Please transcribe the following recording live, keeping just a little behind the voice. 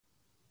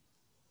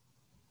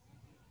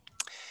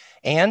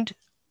And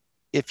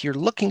if you're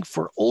looking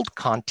for old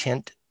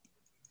content,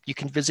 you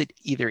can visit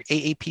either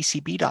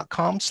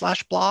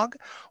aapcb.com/blog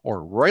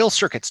or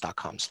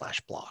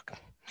royalcircuits.com/blog.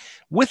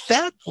 With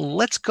that,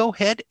 let's go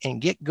ahead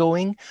and get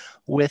going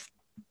with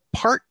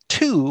part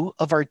 2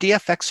 of our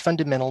DFX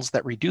fundamentals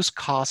that reduce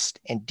cost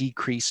and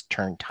decrease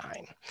turn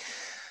time.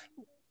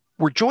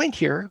 We're joined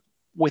here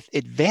with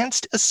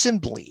Advanced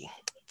Assembly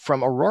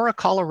from Aurora,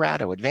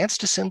 Colorado.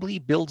 Advanced Assembly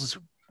builds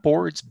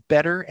boards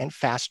better and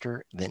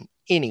faster than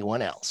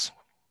anyone else.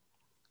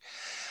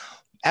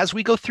 As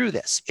we go through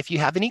this, if you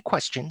have any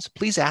questions,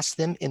 please ask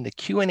them in the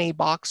Q&A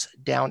box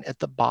down at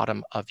the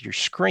bottom of your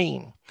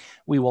screen.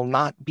 We will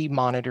not be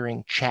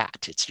monitoring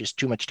chat. It's just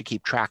too much to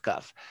keep track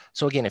of.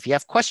 So again, if you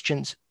have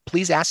questions,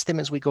 please ask them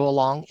as we go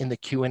along in the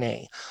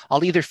Q&A.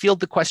 I'll either field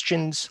the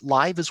questions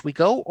live as we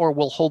go, or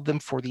we'll hold them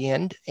for the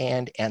end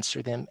and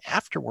answer them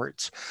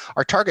afterwards.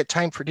 Our target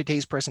time for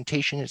today's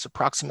presentation is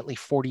approximately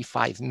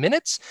 45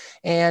 minutes,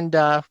 and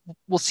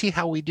we'll see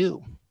how we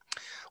do.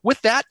 With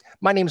that,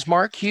 my name is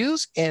Mark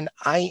Hughes, and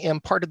I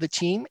am part of the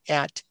team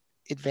at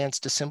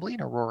Advanced Assembly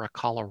in Aurora,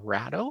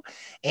 Colorado.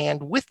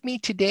 And with me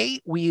today,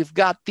 we've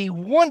got the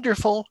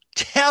wonderful,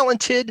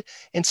 talented,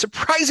 and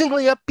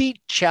surprisingly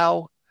upbeat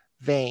Chao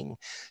Vang.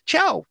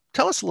 Chao,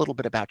 tell us a little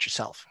bit about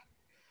yourself.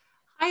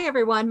 Hi,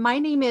 everyone. My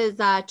name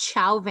is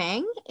Chao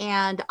Vang,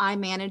 and I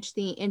manage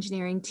the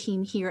engineering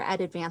team here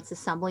at Advanced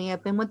Assembly.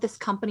 I've been with this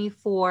company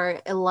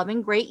for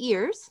 11 great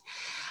years.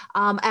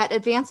 At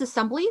Advanced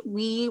Assembly,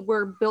 we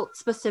were built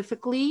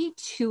specifically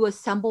to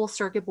assemble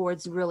circuit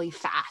boards really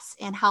fast.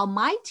 And how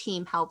my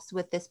team helps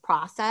with this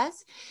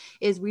process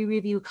is we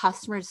review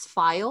customers'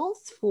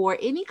 files for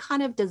any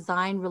kind of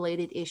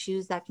design-related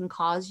issues that can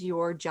cause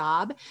your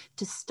job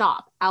to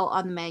stop out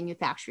on the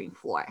manufacturing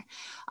floor.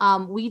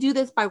 We do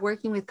this by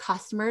working with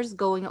customers,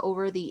 going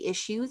over the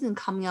issues and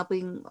coming up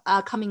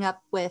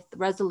with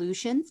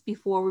resolutions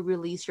before we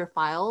release your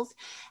files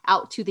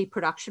out to the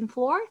production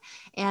floor.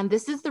 And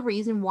this is the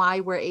reason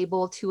why we're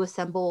able to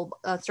assemble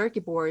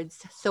circuit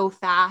boards so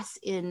fast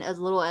in as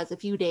little as a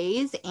few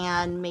days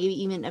and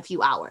maybe even a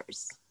few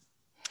hours.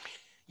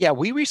 Yeah,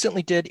 we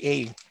recently did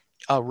a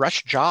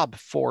rush job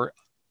for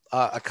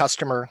a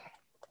customer.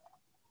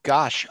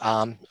 Gosh,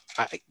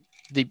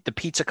 the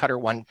pizza cutter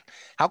one.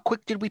 How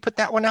quick did we put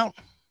that one out?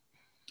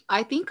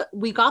 I think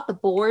we got the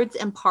boards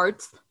and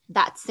parts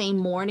that same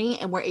morning,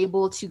 and we're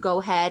able to go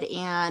ahead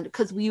and,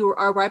 because we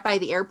are right by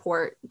the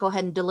airport, go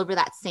ahead and deliver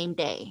that same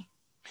day.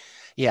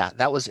 Yeah,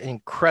 that was an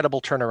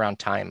incredible turnaround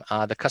time.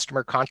 The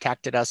customer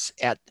contacted us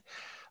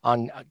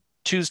on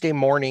Tuesday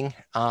morning.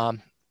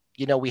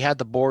 We had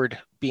the board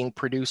being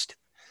produced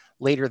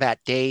later that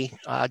day,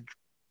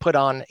 put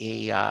on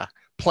a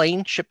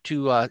plane, shipped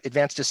to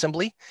Advanced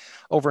Assembly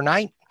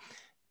overnight.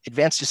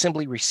 Advanced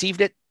Assembly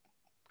received it,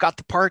 got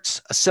the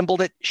parts,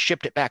 assembled it,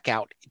 shipped it back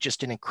out.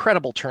 Just an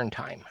incredible turn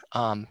time.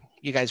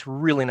 You guys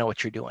really know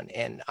what you're doing,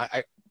 and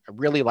I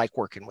really like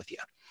working with you.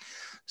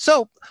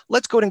 So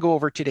let's go ahead and go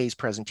over today's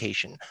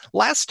presentation.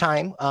 Last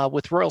time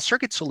with Royal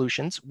Circuit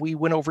Solutions, we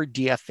went over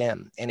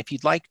DFM. And if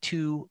you'd like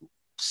to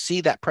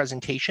see that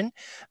presentation,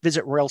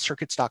 visit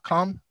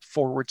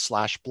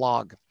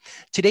royalcircuits.com/blog.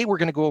 Today, we're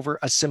going to go over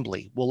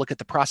assembly. We'll look at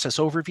the process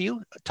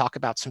overview, talk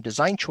about some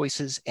design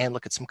choices, and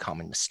look at some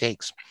common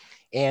mistakes.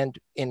 And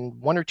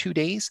in 1 or 2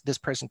 days, this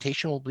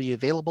presentation will be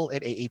available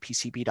at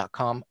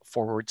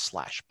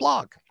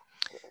aapcb.com/blog.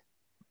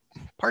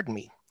 Pardon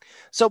me.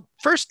 So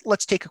first,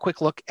 let's take a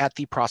quick look at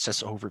the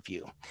process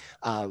overview.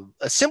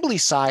 Assembly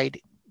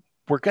side,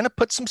 we're going to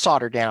put some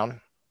solder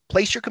down,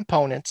 place your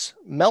components,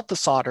 melt the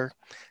solder,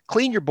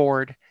 clean your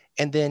board,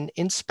 and then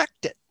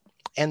inspect it.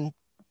 And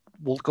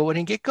we'll go ahead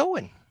and get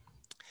going.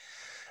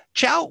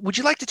 Chao, would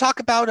you like to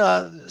talk about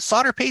a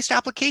solder paste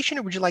application,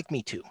 or would you like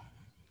me to?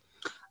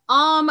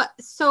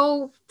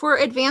 So for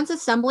Advanced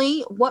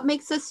Assembly, what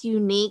makes us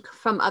unique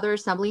from other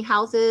assembly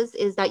houses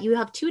is that you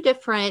have 2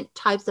 different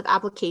types of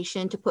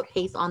application to put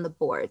paste on the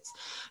boards.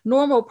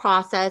 Normal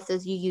process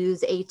is you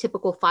use a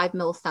typical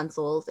 5mm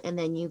stencils, and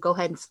then you go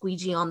ahead and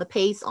squeegee on the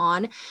paste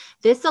on.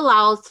 This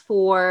allows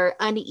for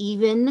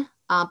uneven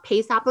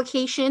paste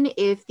application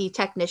if the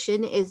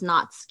technician is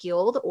not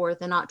skilled or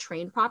they're not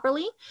trained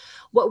properly.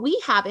 What we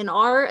have in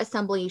our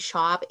assembly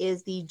shop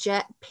is the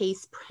Jet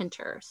Paste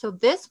Printer. So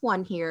this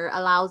one here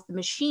allows the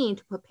machine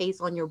to put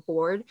paste on your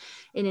board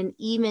in an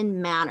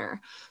even manner.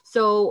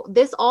 So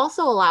this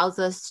also allows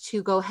us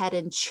to go ahead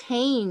and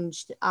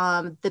change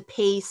the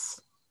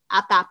paste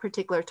at that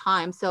particular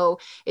time. So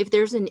if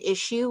there's an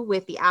issue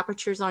with the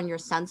apertures on your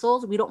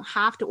stencils, we don't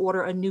have to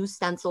order a new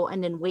stencil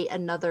and then wait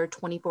another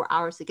 24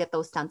 hours to get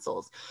those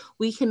stencils.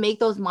 We can make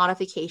those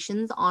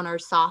modifications on our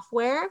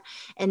software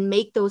and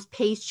make those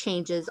paste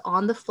changes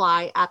on the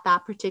fly at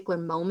that particular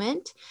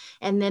moment.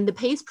 And then the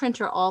paste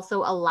printer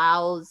also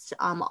allows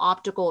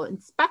optical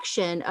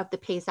inspection of the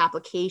paste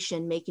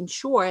application, making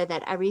sure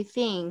that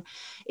everything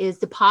is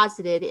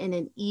deposited in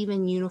an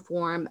even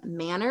uniform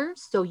manner.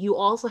 So you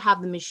also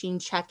have the machine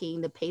checking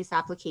the paste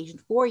application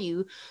for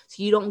you,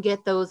 so you don't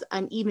get those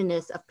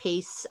unevenness of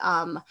paste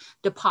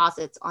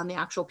deposits on the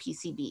actual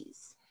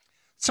PCBs.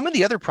 Some of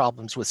the other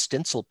problems with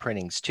stencil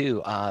printings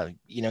too,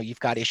 you've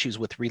got issues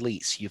with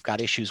release, you've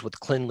got issues with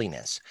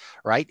cleanliness,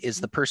 right?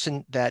 Is the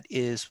person that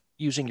is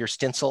using your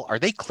stencil, are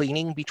they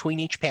cleaning between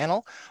each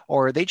panel,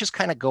 or are they just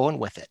kind of going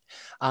with it?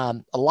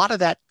 A lot of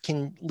that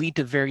can lead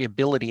to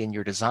variability in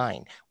your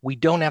design. We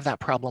don't have that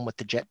problem with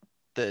the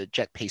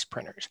jet paste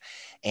printers,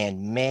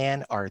 and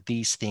man, are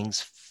these things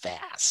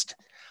fast.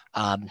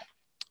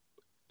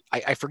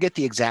 I forget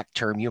the exact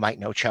term, you might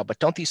know, Chow, but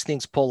don't these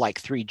things pull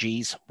like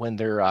 3Gs when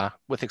they're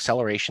with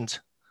accelerations?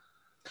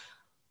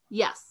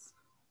 Yes,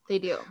 they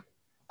do.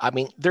 I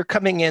mean, they're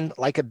coming in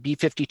like a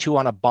B-52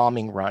 on a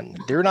bombing run.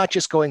 They're not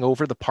just going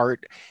over the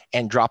part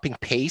and dropping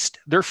paste,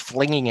 they're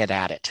flinging it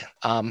at it.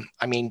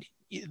 I mean,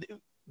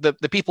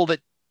 the people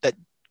that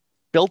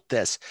built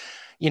this,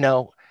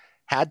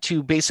 had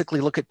to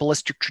basically look at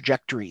ballistic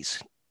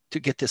trajectories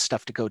to get this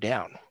stuff to go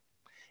down.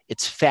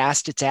 It's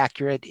fast, it's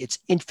accurate, it's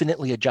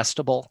infinitely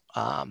adjustable.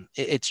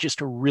 It's just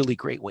a really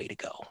great way to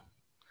go.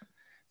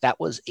 That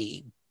was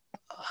I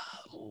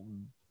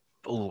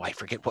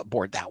forget what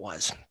board that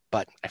was,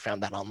 but I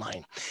found that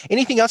online.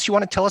 Anything else you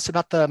want to tell us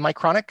about the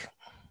Micronic?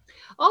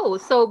 Oh,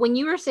 so when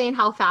you were saying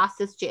how fast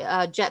this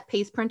jet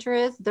paste printer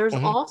is, there's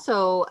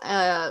also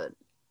a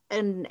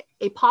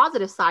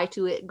positive side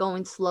to it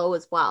going slow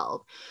as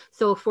well.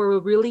 So for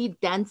really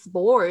dense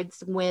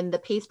boards, when the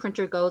paste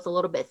printer goes a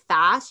little bit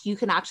fast, you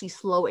can actually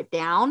slow it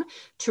down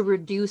to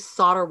reduce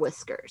solder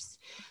whiskers.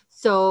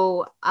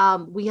 So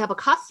we have a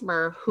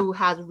customer who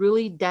has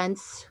really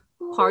dense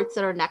parts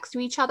that are next to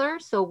each other.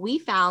 So we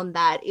found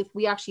that if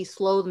we actually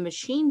slow the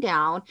machine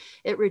down,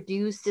 it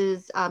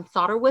reduces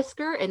solder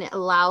whisker, and it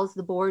allows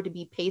the board to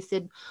be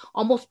pasted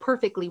almost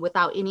perfectly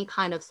without any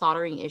kind of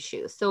soldering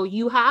issues. So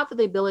you have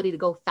the ability to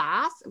go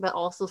fast, but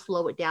also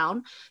slow it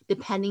down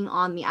depending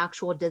on the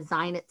actual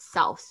design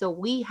itself. So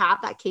we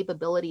have that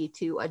capability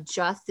to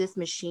adjust this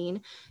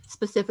machine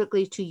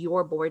specifically to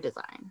your board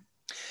design.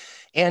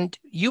 And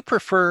you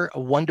prefer a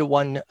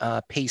one-to-one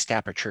paste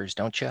apertures,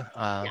 don't you?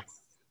 Yes.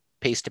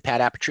 Paste to pad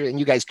aperture, and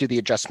you guys do the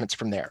adjustments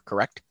from there,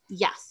 correct?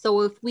 Yes.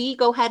 So if we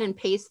go ahead and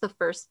paste the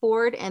first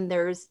board and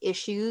there's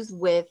issues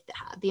with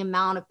the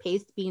amount of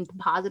paste being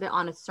deposited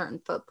on a certain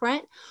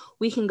footprint,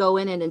 we can go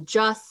in and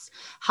adjust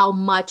how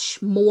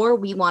much more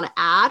we want to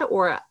add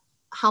or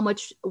how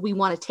much we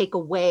want to take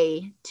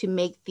away to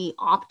make the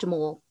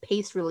optimal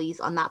paste release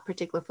on that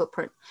particular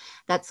footprint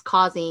that's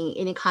causing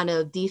any kind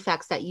of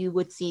defects that you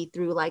would see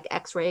through like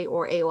X-ray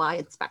or AOI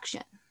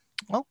inspection.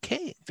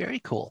 Okay, very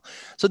cool.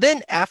 So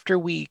then after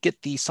we get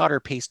the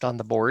solder paste on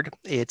the board,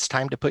 it's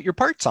time to put your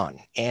parts on.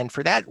 And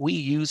for that, we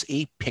use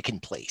a pick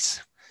and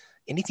place.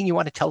 Anything you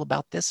want to tell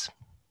about this?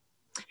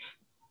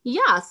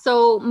 Yeah,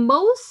 so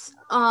most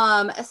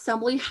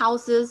assembly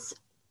houses,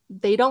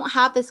 they don't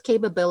have this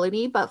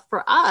capability, but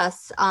for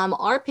us,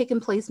 our pick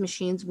and place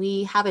machines,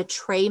 we have a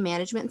tray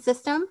management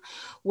system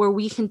where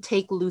we can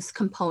take loose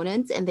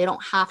components and they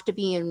don't have to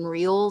be in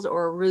reels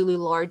or really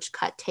large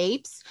cut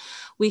tapes.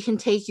 We can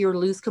take your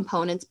loose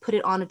components, put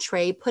it on a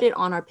tray, put it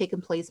on our pick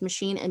and place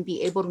machine, and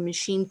be able to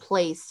machine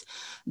place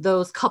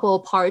those couple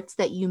of parts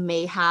that you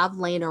may have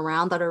laying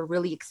around that are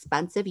really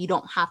expensive. You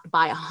don't have to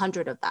buy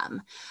 100 of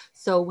them.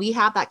 So we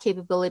have that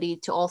capability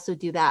to also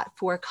do that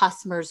for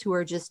customers who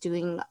are just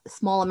doing a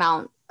small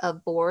amount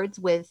of boards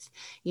with,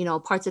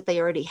 parts that they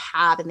already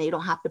have, and they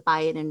don't have to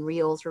buy it in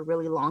reels or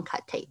really long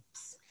cut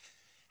tapes.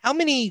 How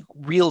many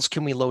reels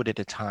can we load at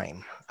a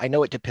time? I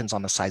know it depends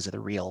on the size of the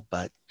reel,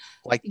 but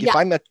like Yeah.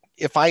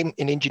 if I'm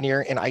an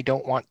engineer and I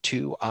don't want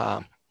to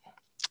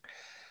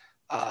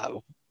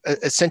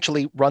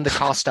essentially run the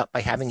cost up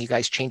by having you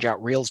guys change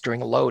out reels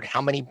during a load,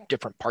 how many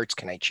different parts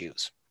can I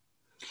choose?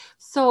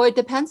 So it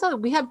depends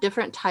on, we have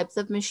different types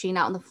of machine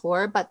out on the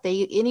floor, but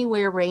they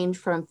anywhere range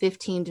from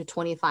 15 to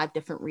 25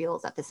 different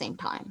reels at the same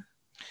time.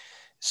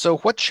 So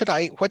what should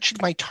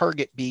my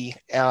target be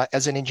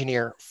as an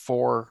engineer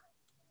for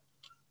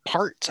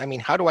parts? I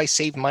mean, how do I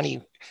save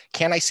money?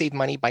 Can I save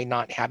money by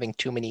not having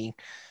too many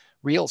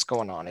reels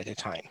going on at a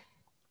time?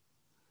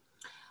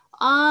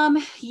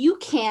 You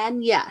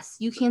can, yes,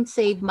 you can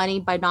save money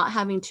by not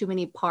having too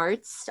many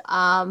parts.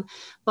 But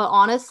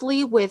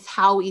honestly, with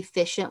how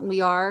efficient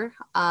we are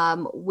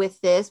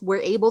with this,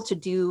 we're able to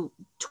do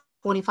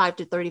 25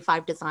 to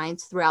 35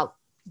 designs throughout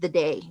the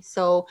day.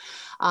 So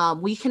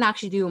we can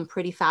actually do them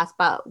pretty fast,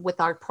 but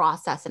with our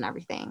process and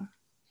everything.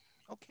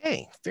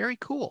 Okay, very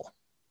cool.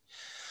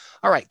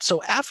 All right,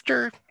 so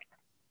after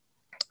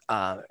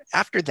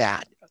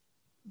that,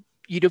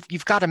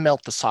 you've got to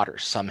melt the solder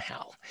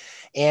somehow.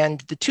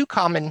 And the two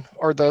common,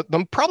 or the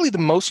probably the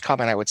most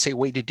common, I would say,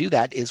 way to do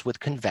that is with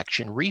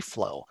convection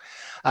reflow.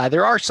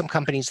 There are some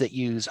companies that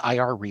use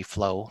IR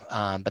reflow,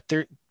 but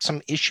there are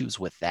some issues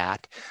with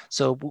that.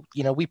 So,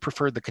 we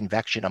prefer the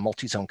convection, a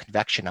multi-zone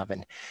convection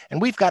oven.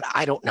 And we've got,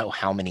 I don't know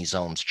how many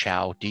zones,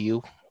 Chow, do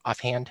you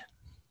offhand?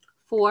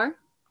 4.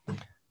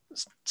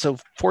 So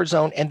 4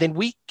 zone, and then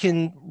we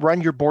can run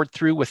your board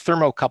through with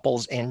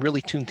thermocouples and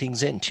really tune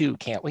things in too,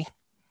 can't we?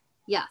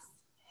 Yes.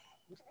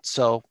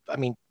 So, I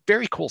mean,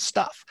 very cool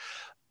stuff.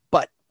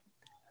 But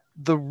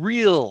the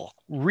real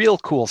real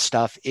cool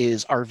stuff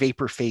is our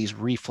vapor phase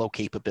reflow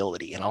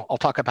capability. And I'll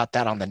talk about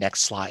that on the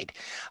next slide.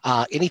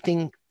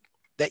 Anything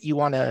that you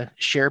want to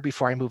share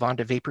before I move on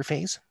to vapor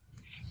phase?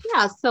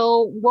 Yeah,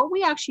 so what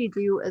we actually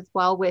do as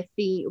well with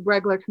the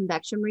regular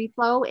convection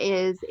reflow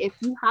is if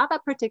you have a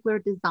particular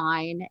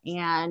design,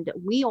 and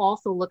we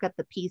also look at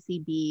the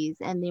PCBs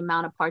and the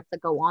amount of parts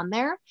that go on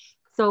there.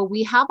 So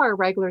we have our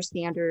regular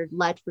standard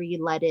lead-free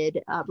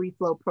leaded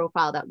reflow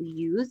profile that we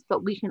use,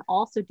 but we can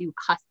also do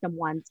custom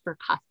ones for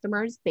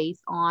customers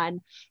based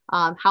on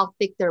how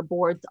thick their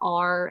boards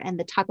are and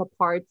the type of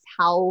parts,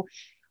 how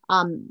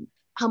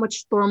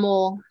much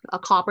thermal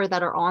copper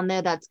that are on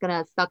there that's going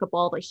to suck up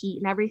all the heat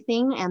and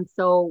everything. And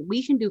so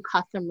we can do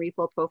custom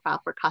reflow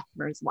profile for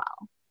customers as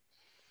well.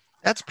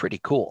 That's pretty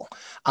cool.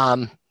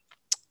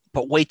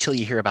 But wait till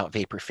you hear about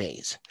vapor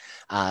phase.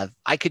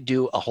 I could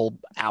do a whole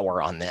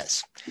hour on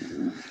this.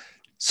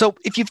 So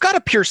if you've got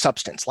a pure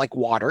substance like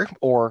water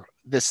or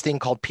this thing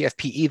called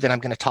PFPE that I'm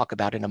going to talk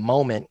about in a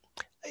moment,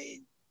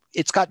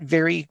 it's got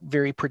very,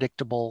 very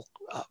predictable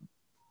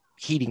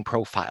heating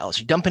profiles.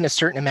 You dump in a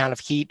certain amount of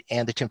heat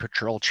and the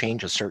temperature will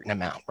change a certain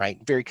amount, right?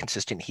 Very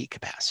consistent heat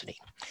capacity.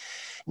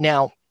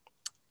 Now,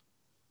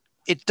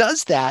 it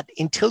does that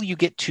until you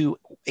get to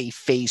a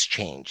phase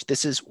change.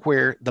 This is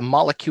where the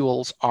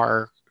molecules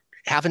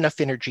have enough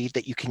energy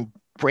that you can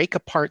break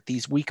apart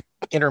these weak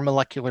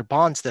intermolecular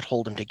bonds that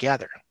hold them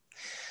together.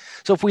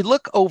 So if we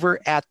look over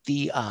at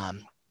the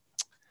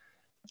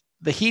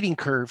heating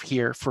curve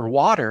here for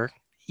water,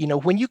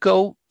 when you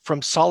go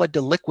from solid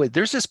to liquid,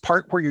 there's this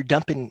part where you're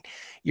dumping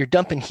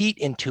heat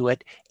into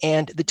it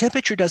and the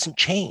temperature doesn't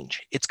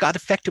change. It's got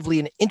effectively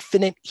an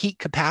infinite heat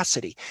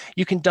capacity.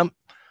 You can dump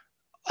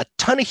a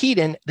ton of heat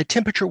in, the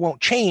temperature won't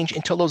change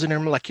until those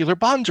intermolecular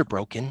bonds are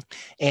broken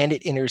and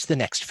it enters the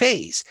next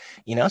phase.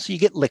 So you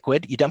get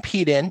liquid, you dump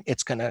heat in,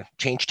 it's going to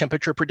change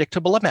temperature a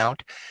predictable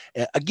amount,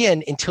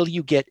 again, until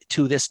you get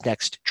to this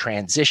next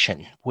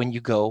transition when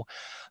you go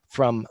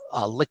from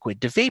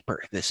liquid to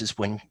vapor. This is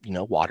when,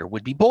 water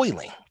would be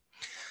boiling.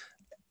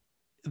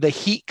 The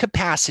heat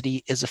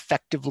capacity is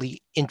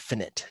effectively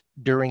infinite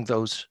during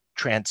those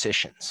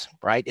transitions,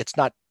 right? It's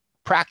not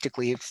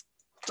practically, it's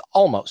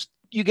almost.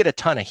 You get a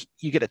ton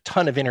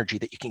of energy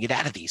that you can get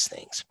out of these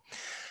things.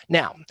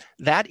 Now,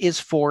 that is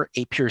for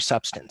a pure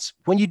substance.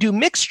 When you do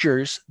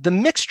mixtures, the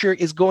mixture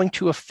is going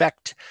to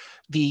affect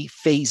the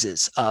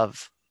phases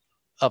of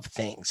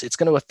things. It's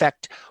going to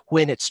affect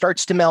when it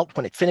starts to melt,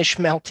 when it finishes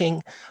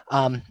melting,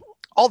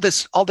 all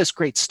this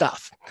great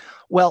stuff.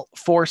 Well,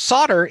 for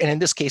solder, and in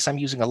this case, I'm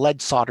using a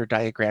lead solder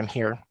diagram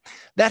here,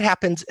 that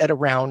happens at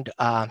around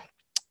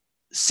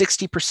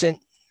 60%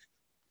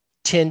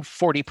 tin,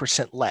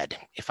 40% lead,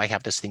 if I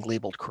have this thing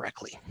labeled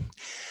correctly.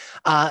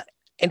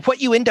 And what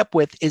you end up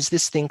with is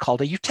this thing called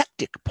a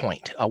eutectic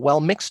point, a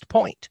well-mixed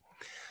point.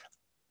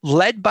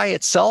 Lead by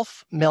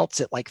itself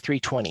melts at like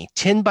 320.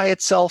 Tin by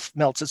itself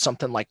melts at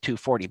something like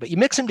 240. But you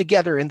mix them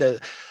together and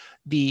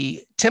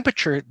the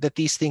temperature that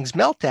these things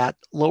melt at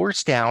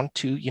lowers down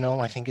to,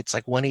 I think it's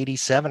like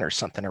 187 or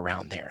something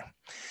around there.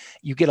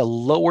 You get a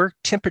lower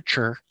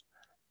temperature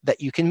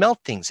that you can melt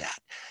things at.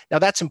 Now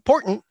that's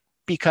important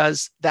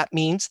because that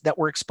means that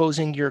we're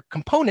exposing your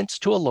components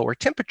to a lower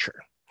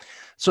temperature.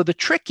 So the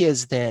trick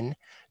is then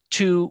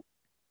to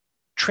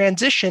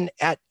transition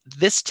at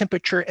this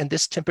temperature and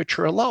this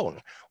temperature alone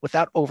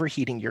without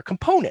overheating your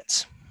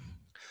components.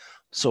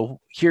 So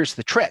here's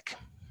the trick.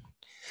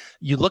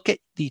 You look at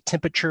the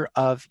temperature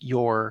of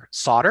your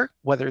solder,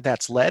 whether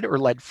that's lead or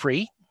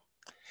lead-free,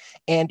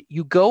 and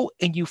you go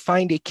and you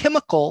find a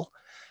chemical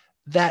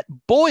that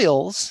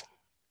boils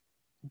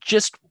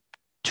just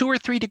 2 or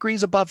 3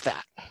 degrees above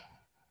that.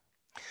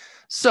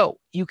 So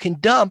you can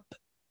dump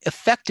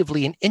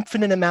effectively an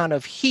infinite amount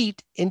of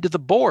heat into the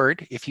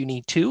board if you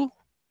need to,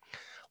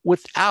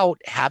 without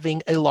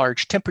having a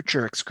large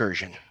temperature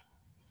excursion.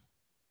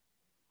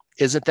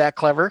 Isn't that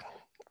clever,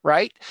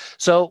 right?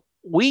 So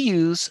we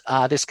use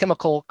this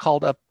chemical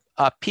called a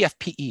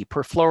PFPE,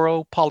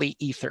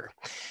 perfluoropolyether.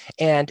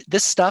 And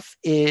this stuff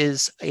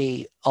is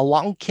a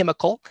long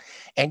chemical,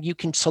 and you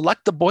can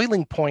select the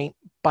boiling point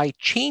by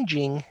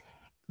changing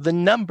the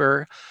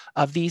number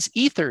of these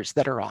ethers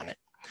that are on it.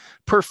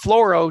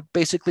 Perfluoro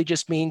basically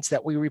just means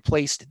that we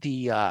replaced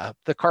the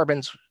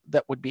carbons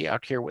that would be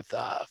out here with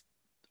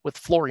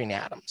fluorine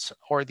atoms,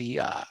 or the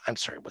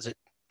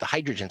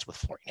hydrogens with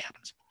fluorine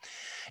atoms.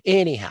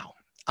 Anyhow,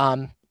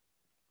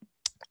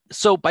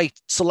 so by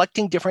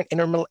selecting different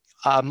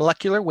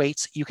intermolecular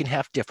weights, you can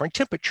have different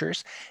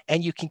temperatures,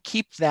 and you can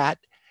keep that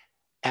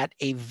at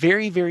a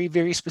very, very,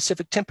 very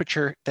specific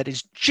temperature that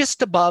is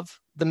just above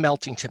the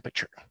melting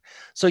temperature.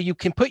 So you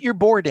can put your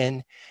board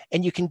in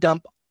and you can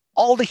dump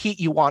all the heat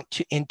you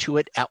want into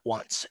it at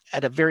once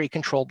at a very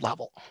controlled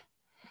level.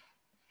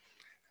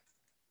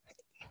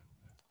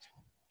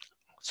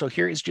 So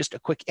here is just a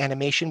quick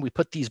animation. We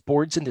put these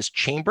boards in this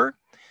chamber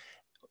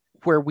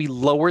where we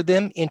lower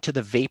them into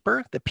the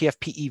vapor, the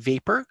PFPE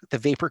vapor. The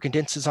vapor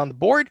condenses on the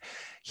board,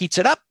 heats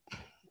it up,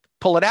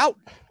 pull it out.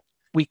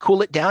 We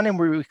cool it down and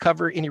we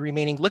recover any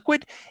remaining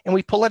liquid and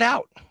we pull it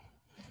out.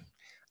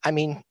 I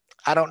mean,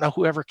 I don't know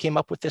whoever came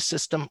up with this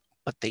system,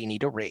 but they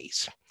need a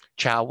raise.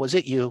 Chow, was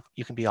it you?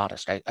 You can be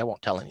honest. I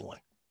won't tell anyone.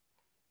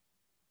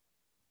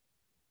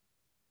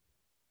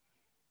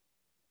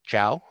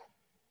 Chow?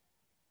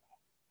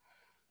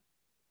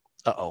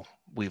 Uh-oh,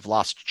 we've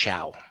lost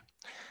Chow.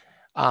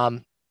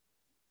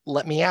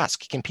 Let me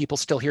ask, can people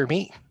still hear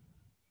me?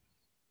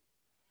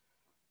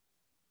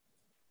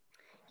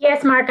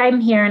 Yes, Mark,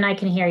 I'm here and I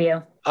can hear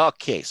you.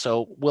 Okay,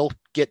 so we'll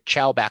get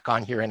Chow back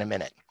on here in a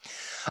minute.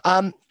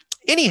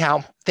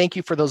 Anyhow, thank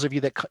you for those of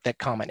you that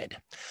commented.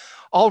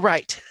 All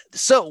right,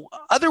 so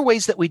other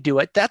ways that we do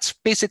it, that's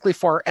basically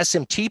for our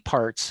SMT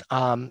parts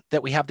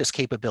that we have this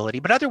capability,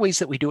 but other ways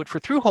that we do it for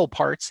through-hole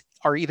parts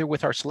are either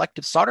with our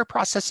selective solder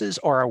processes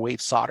or our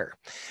wave solder.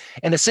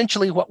 And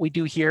essentially what we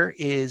do here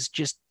is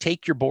just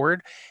take your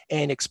board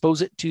and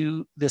expose it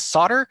to this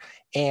solder,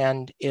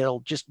 and it'll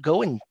just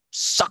go and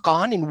suck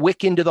on and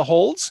wick into the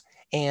holes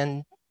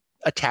and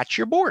attach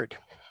your board.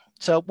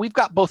 So we've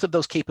got both of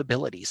those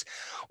capabilities.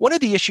 One of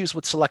the issues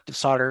with selective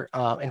solder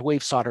and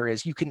wave solder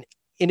is you can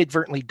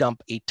inadvertently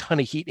dump a ton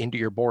of heat into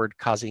your board,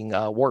 causing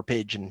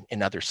warpage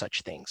and other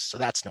such things. So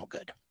that's no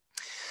good.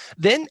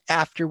 Then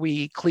after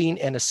we clean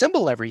and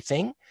assemble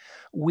everything,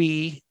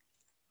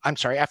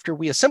 after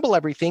we assemble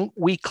everything,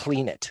 we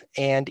clean it.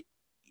 And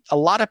a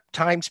lot of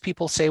times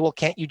people say, well,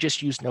 can't you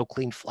just use no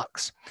clean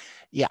flux?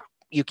 Yeah,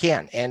 you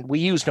can, and we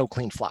use no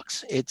clean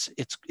flux. It's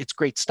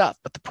great stuff.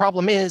 But the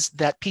problem is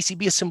that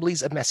PCB assembly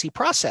is a messy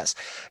process.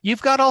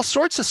 You've got all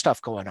sorts of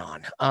stuff going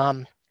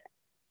on.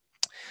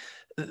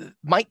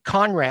 Mike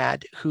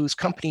Conrad, whose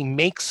company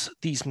makes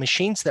these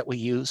machines that we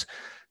use,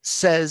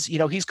 says,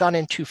 he's gone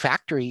into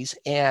factories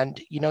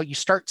and, you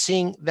start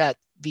seeing that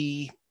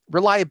the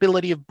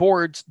reliability of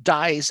boards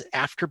dies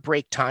after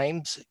break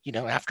times,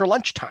 after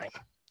lunchtime.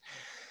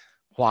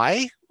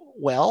 Why?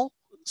 Well,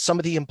 some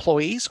of the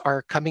employees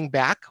are coming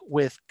back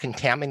with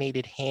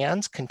contaminated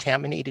hands,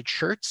 contaminated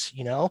shirts,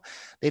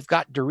 they've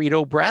got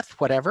Dorito breath,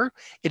 whatever.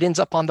 It ends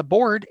up on the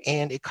board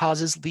and it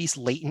causes these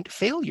latent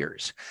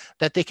failures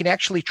that they can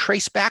actually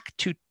trace back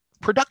to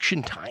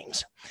production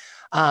times.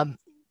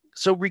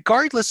 So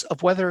regardless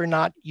of whether or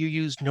not you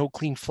use no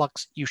clean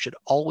flux, you should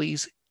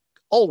always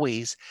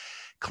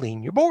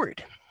clean your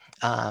board.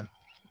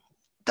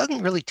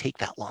 Doesn't really take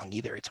that long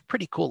either. It's a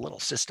pretty cool little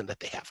system that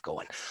they have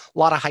going. A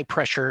lot of high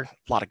pressure,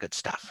 a lot of good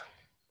stuff.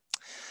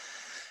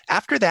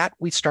 After that,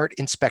 we start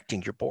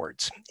inspecting your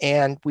boards.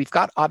 And we've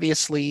got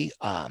obviously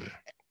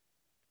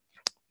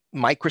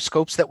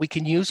microscopes that we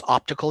can use,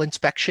 optical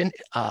inspection,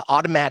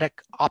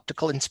 automatic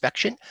optical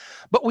inspection,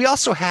 but we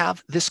also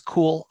have this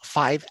cool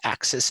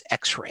 5-axis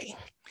X-ray.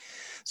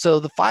 So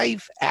the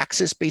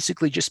 5-axis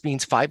basically just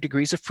means 5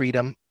 degrees of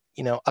freedom,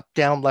 up,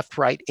 down, left,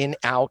 right, in,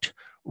 out,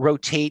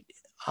 rotate,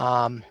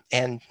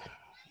 and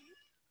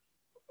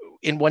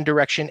in one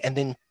direction, and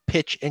then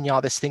pitch and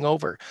yaw this thing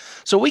over.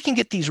 So we can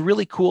get these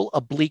really cool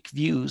oblique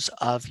views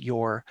of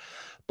your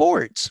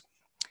boards.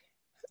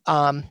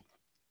 One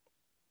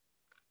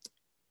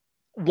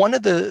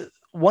of the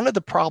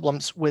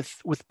problems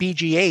with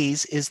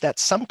BGAs is that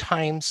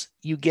sometimes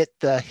you get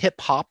the hip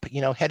hop,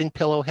 head and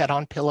pillow, head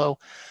on pillow,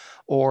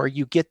 or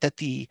you get that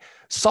the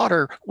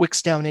solder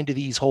wicks down into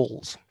these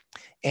holes,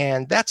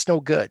 and that's no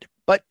good.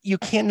 But you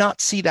cannot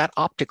see that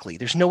optically.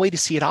 There's no way to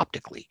see it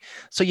optically.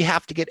 So you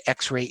have to get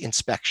X-ray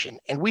inspection.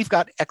 And we've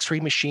got X-ray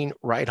machine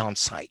right on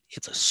site.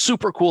 It's a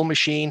super cool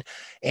machine.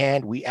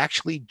 And we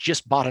actually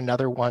just bought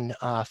another one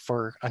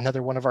for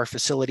another one of our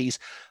facilities,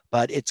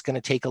 but it's going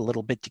to take a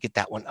little bit to get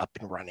that one up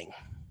and running.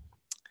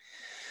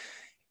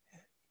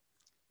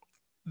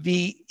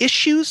 The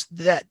issues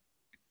that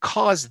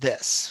cause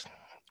this,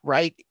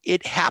 right?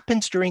 It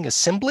happens during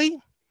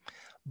assembly,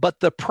 but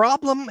the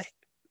problem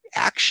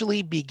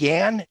actually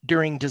began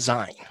during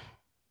design,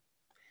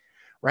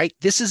 right?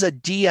 This is a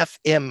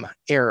DFM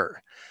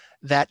error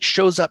that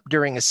shows up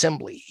during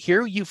assembly.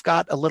 Here you've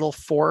got a little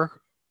four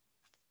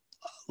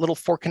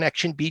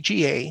connection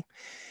BGA,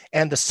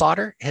 and the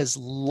solder has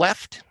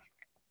left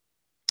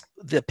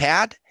the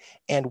pad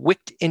and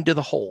wicked into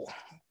the hole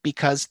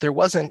because there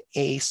wasn't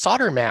a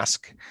solder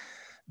mask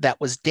that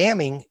was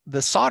damming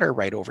the solder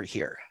right over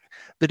here.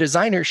 The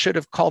designer should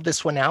have called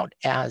this one out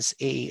as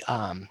a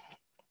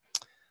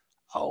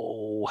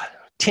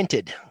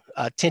tinted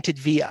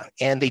via,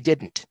 and they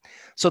didn't.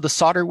 So the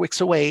solder wicks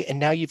away, and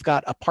now you've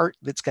got a part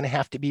that's going to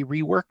have to be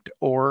reworked,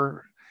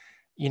 or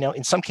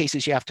in some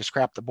cases you have to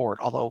scrap the board,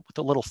 although with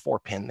a little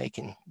 4-pin they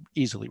can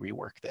easily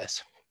rework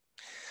this.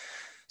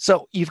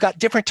 So you've got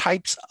different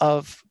types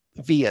of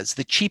vias.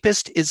 The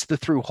cheapest is the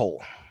through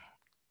hole.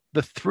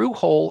 The through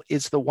hole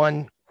is the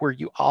one where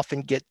you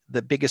often get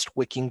the biggest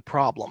wicking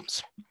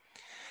problems.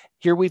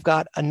 Here we've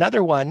got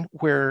another one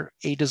where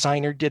a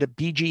designer did a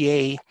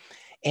BGA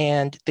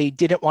and they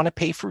didn't want to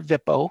pay for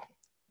VIPO,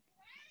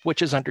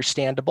 which is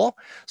understandable.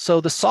 So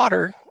the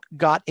solder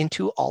got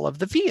into all of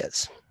the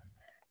vias.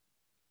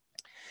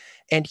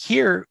 And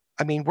here,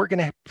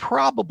 we're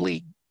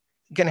probably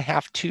going to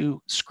have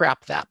to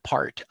scrap that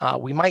part.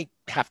 We might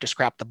have to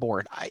scrap the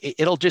board.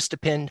 It'll just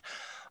depend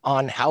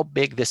on how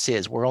big this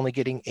is. We're only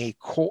getting a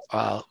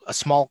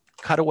small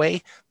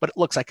cutaway, but it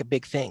looks like a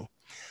big thing.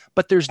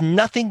 But there's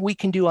nothing we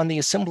can do on the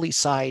assembly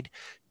side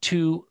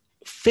to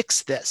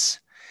fix this.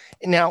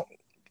 Now,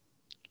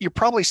 you're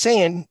probably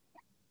saying,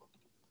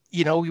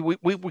 you know,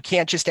 we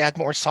can't just add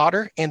more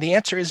solder. And the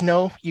answer is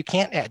no, you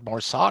can't add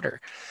more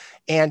solder.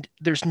 And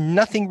there's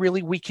nothing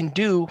really we can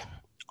do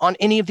on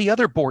any of the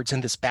other boards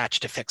in this batch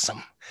to fix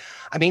them.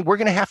 I mean, we're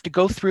going to have to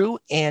go through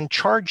and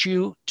charge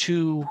you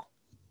to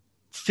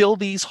fill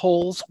these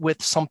holes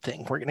with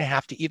something. We're going to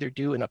have to either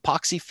do an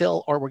epoxy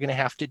fill or we're going to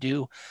have to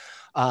do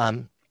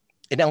an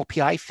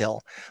LPI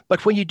fill.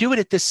 But when you do it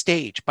at this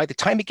stage, by the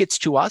time it gets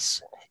to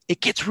us, it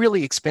gets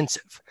really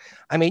expensive.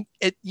 I mean,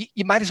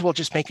 you might as well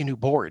just make a new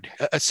board.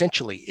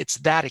 Essentially, it's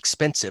that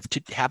expensive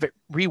to have it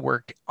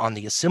reworked on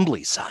the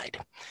assembly side.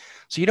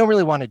 So you don't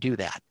really want to do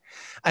that.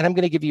 And I'm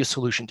going to give you a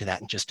solution to that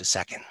in just a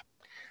second.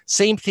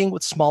 Same thing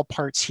with small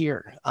parts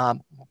here.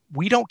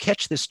 We don't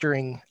catch this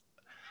during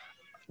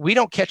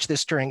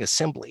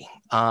assembly.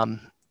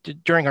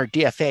 During our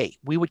DFA,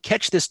 we would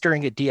catch this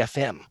during a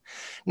DFM.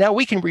 Now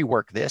we can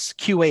rework this.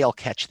 QA will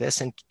catch this,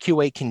 and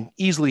QA can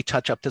easily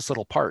touch up this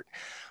little part.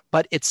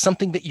 But it's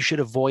something that you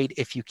should avoid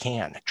if you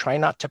can. Try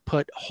not to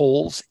put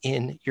holes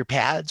in your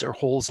pads or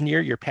holes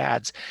near your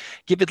pads.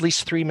 Give at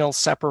least 3 mil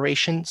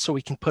separation so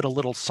we can put a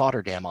little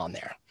solder dam on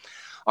there.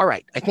 All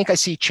right, I think I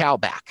see Chow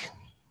back.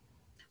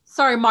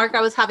 Sorry, Mark, I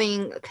was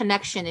having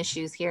connection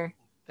issues here.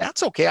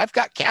 That's okay. I've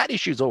got cat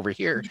issues over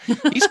here.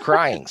 He's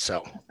crying,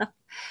 so.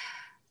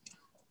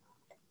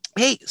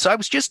 Hey, so I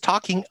was just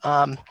talking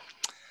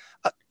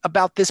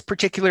about this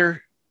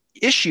particular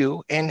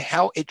issue and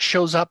how it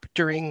shows up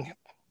during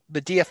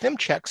the DFM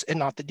checks and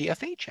not the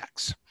DFA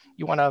checks.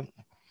 You want to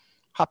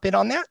hop in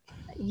on that?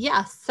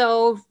 Yeah,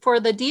 so for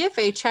the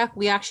DFA check,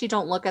 we actually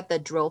don't look at the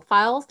drill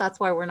files. That's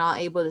why we're not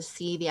able to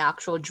see the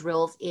actual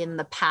drills in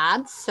the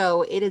pads.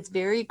 So it is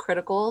very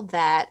critical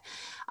that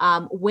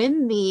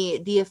when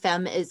the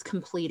DFM is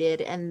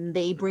completed and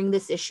they bring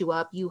this issue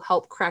up, you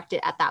help correct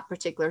it at that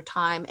particular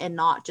time and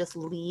not just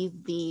leave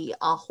the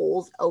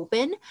holes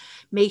open.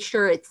 Make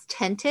sure it's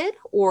tented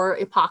or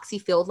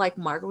epoxy filled, like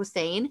Mark was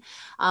saying.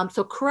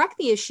 So correct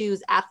the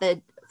issues at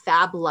the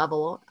fab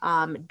level.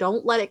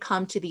 Don't let it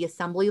come to the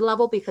assembly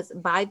level, because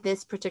by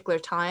this particular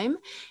time,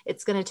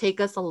 it's going to take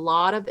us a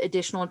lot of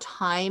additional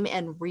time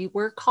and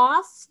rework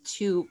costs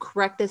to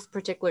correct this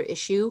particular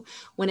issue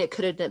when it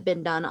could have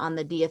been done on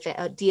the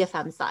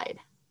DFM side.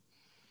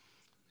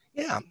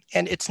 Yeah,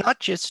 and it's not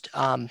just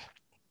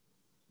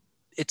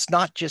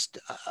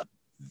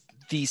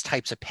these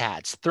types of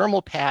pads.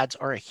 Thermal pads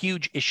are a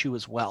huge issue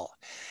as well.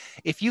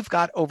 If you've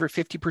got over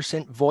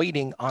 50%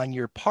 voiding on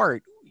your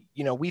part,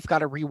 you know, we've got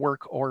to rework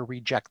or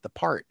reject the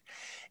part,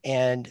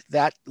 and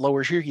that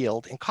lowers your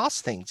yield and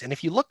costs things. And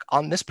if you look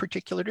on this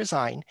particular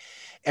design,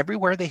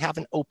 everywhere they have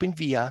an open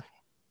via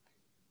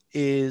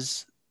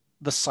is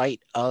the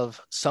site of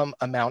some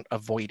amount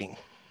of voiding,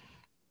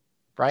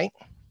 right?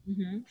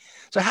 Mm-hmm.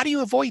 So how do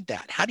you avoid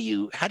that? How do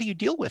you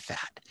deal with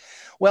that?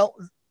 Well,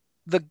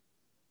 the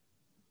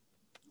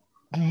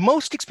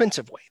most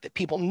expensive way that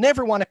people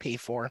never want to pay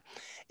for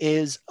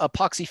is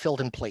epoxy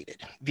filled and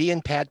plated, via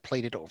and pad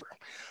plated over.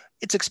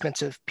 It's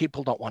expensive.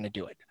 People don't want to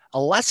do it. A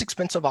less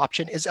expensive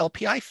option is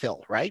LPI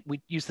fill, right? We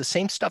use the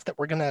same stuff that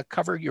we're going to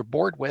cover your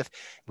board with.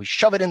 We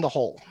shove it in the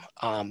hole.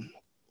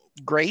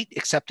 Great,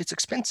 except it's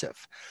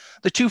expensive.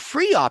 The two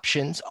free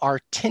options are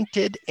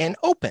tinted and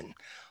open.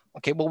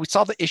 Okay, well, we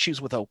saw the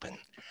issues with open.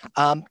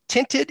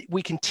 Tinted,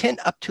 we can tint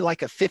up to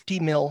like a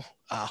 50 mil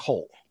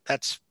hole.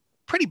 That's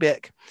pretty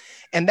big.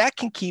 And that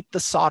can keep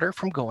the solder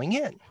from going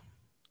in.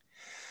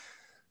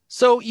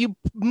 So you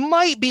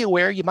might be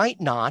aware, you might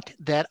not,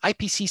 that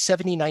IPC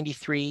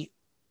 7093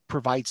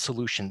 provides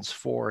solutions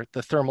for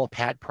the thermal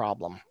pad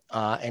problem,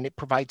 and it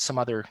provides some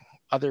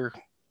other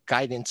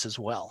guidance as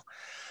well.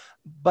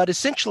 But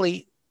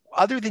essentially,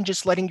 other than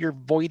just letting your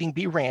voiding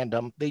be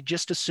random, they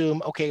just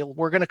assume, okay,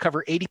 we're going to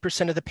cover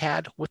 80% of the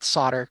pad with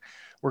solder.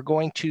 We're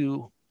going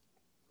to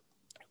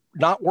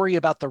not worry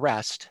about the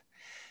rest.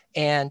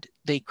 And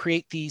they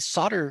create these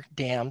solder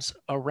dams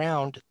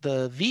around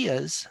the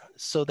vias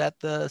so that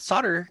the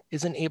solder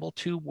isn't able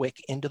to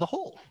wick into the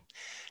hole.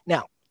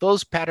 Now,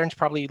 those patterns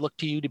probably look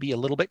to you to be a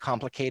little bit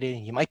complicated,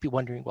 and you might be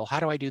wondering, well, how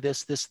do I do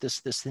this,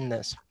 and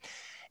this?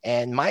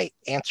 And my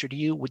answer to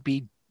you would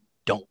be,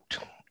 don't.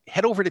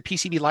 Head over to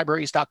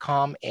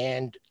PCBlibraries.com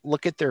and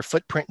look at their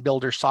footprint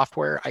builder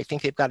software. I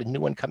think they've got a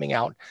new one coming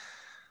out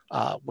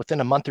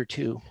within a month or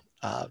two,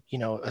 a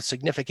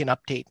significant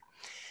update.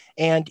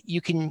 And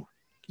you can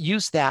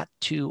use that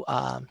to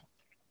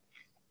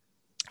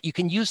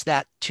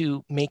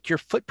make your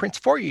footprints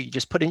for you. You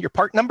just put in your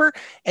part number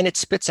and it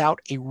spits out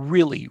a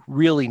really,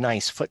 really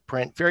nice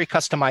footprint, very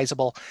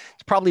customizable.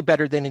 It's probably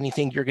better than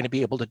anything you're going to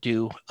be able to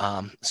do,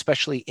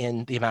 especially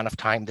in the amount of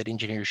time that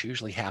engineers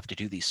usually have to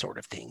do these sort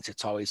of things.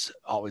 It's always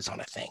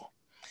on a thing.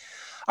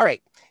 All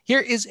right,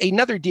 here is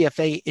another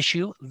DFA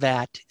issue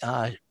that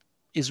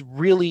is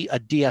really a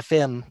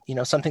DFM,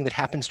 something that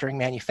happens during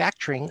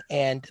manufacturing,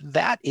 and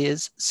that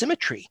is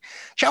symmetry.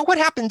 Chow, what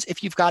happens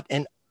if you've got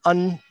an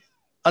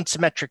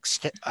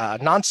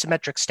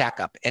non-symmetric stack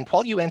up. And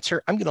while you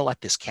answer, I'm going to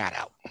let this cat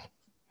out.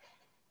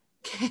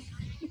 Okay.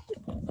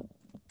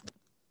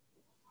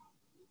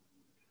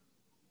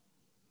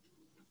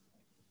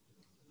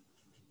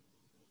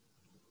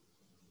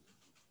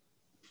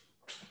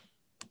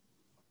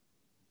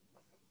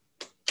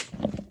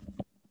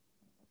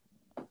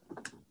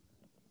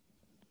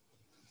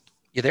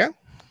 You there?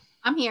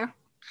 I'm here.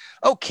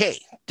 Okay.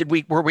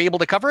 Were we able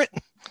to cover it?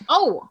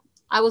 Oh,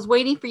 I was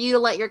waiting for you to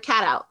let your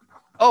cat out.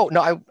 Oh,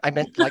 no, I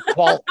meant like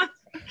while.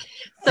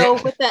 So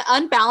with the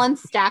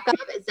unbalanced stack up,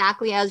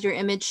 exactly as your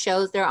image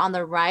shows there on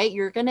the right,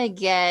 you're going to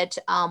get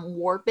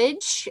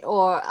warpage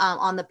or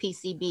on the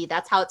PCB.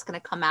 That's how it's going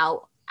to come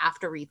out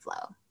after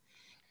reflow.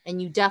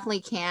 And you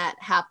definitely can't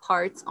have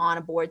parts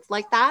on boards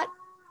like that.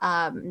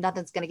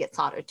 Nothing's going to get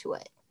soldered to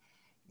it.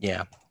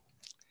 Yeah.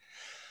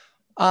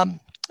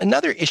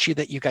 Another issue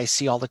that you guys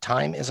see all the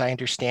time, as I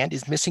understand,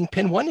 is missing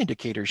pin 1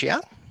 indicators,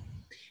 yeah?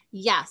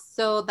 Yes,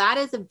 so that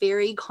is a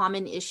very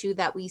common issue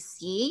that we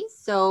see.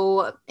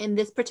 So in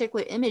this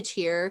particular image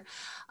here,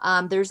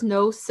 there's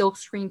no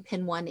silkscreen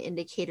pin 1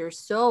 indicator.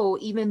 So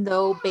even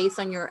though based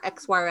on your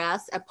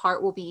XYRS, a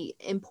part will be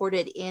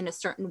imported in a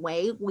certain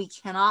way, we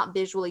cannot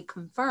visually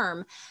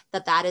confirm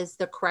that that is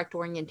the correct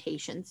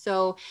orientation.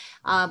 So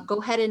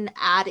go ahead and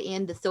add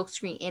in the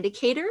silkscreen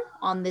indicator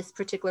on this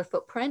particular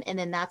footprint, and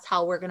then that's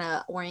how we're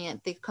gonna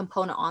orient the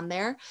component on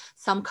there.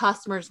 Some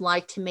customers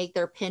like to make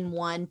their pin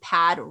 1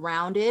 pad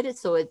rounded,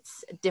 so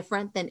it's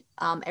different than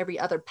every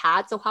other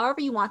pad. So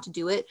however you want to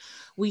do it,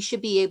 we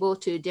should be able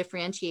to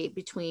differentiate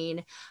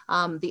between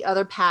the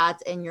other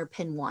pads and your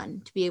pin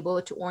 1 to be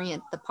able to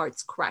orient the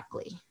parts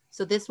correctly.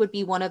 So this would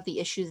be one of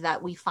the issues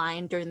that we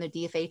find during the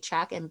DFA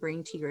check and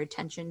bring to your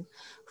attention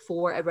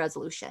for a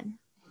resolution.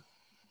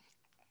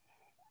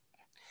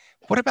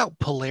 What about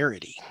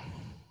polarity?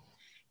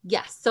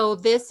 Yes, so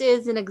this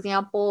is an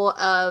example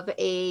of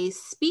a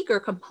speaker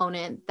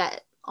component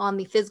that on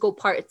the physical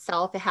part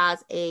itself, it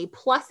has a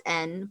plus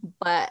N,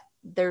 but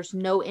there's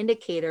no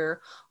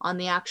indicator on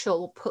the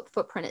actual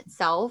footprint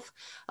itself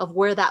of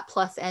where that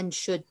plus N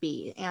should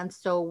be. And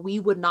so we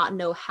would not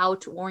know how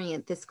to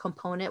orient this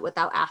component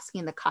without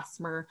asking the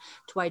customer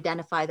to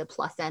identify the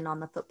plus N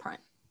on the footprint.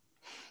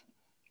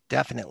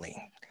 Definitely.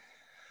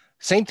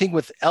 Same thing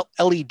with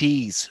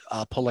LEDs.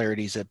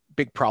 Polarity is a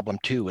big problem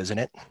too, isn't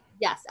it?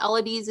 Yes,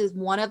 LEDs is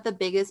one of the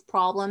biggest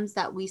problems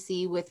that we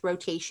see with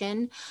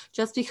rotation,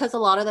 just because a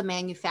lot of the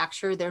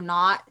manufacturer, they're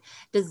not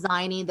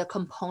designing the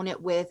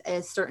component with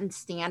a certain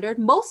standard.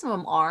 Most of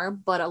them are,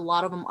 but a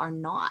lot of them are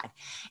not.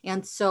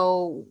 And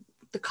so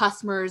the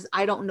customers,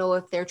 I don't know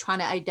if they're trying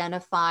to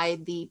identify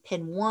the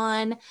pin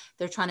 1,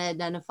 they're trying to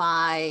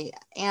identify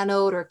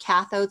anode or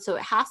cathode. So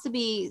it has to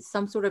be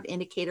some sort of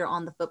indicator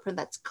on the footprint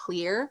that's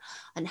clear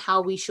on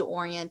how we should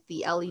orient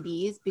the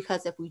LEDs,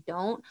 because if we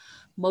don't,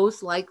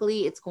 most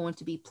likely it's going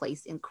to be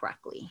placed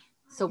incorrectly.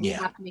 So we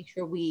have to make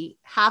sure we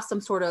have some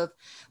sort of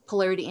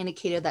polarity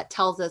indicator that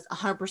tells us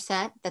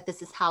 100% that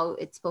this is how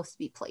it's supposed to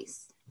be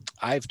placed.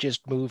 I've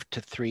just moved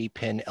to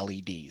 3-pin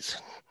LEDs.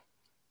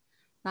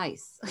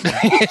 Nice.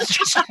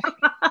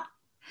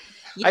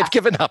 I've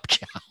given up.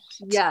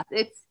 Yeah,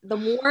 it's the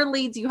more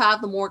leads you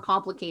have, the more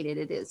complicated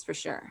it is for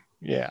sure.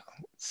 Yeah.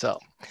 So,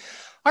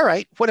 all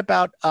right. What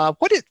about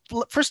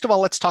first of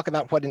all, let's talk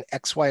about what an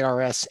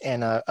XYRS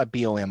and a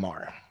BOM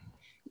are.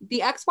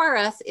 The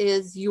XYRS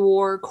is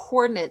your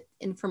coordinate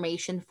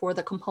information for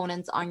the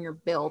components on your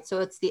build. So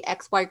it's the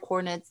XY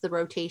coordinates, the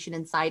rotation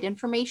and side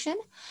information.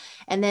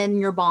 And then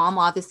your BOM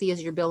obviously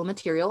is your bill of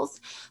materials.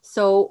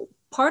 So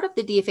part of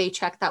the DFA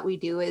check that we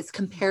do is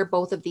compare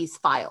both of these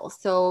files.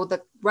 So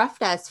the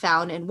REFTA is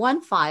found in one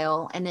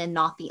file and then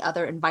not the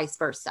other, and vice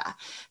versa.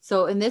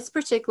 So in this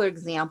particular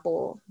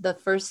example, the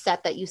first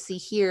set that you see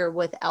here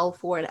with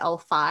L4 and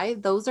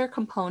L5, those are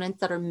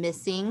components that are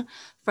missing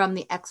from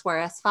the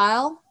XYRS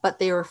file, but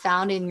they were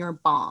found in your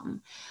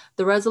BOM.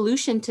 The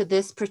resolution to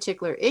this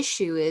particular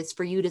issue is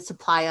for you to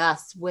supply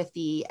us with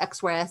the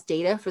XYRS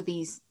data for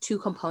these two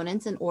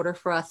components in order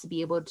for us to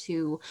be able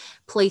to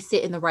place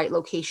it in the right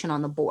location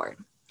on the board.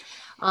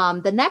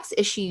 The next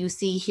issue you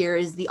see here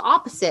is the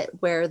opposite,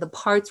 where the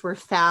parts were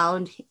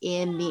found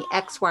in the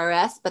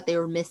XYRS, but they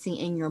were missing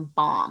in your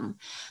BOM.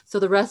 So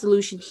the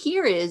resolution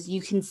here is you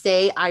can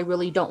say, I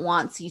really don't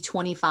want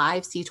C25,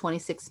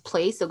 C26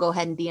 placed, so go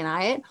ahead and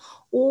DNI it.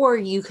 Or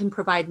you can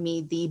provide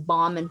me the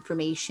BOM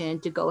information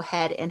to go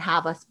ahead and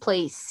have us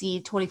place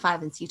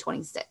C25 and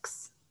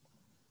C26.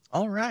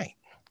 All right.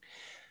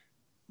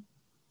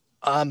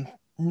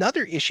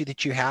 Another issue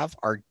that you have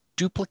are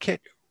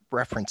duplicate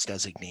reference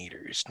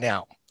designators.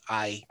 Now,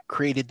 I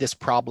created this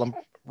problem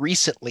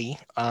recently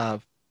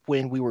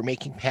when we were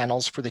making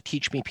panels for the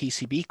Teach Me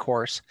PCB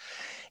course.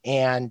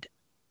 And,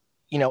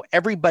 you know,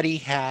 everybody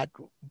had,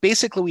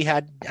 basically we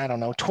had, I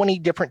don't know, 20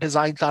 different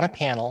designs on a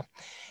panel,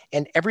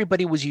 and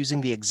everybody was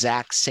using the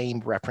exact same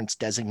reference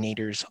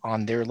designators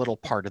on their little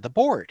part of the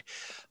board.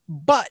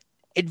 But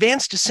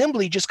Advanced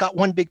Assembly just got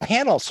one big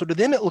panel. So to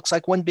them, it looks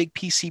like one big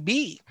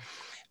PCB.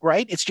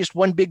 right? It's just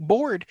one big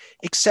board,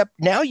 except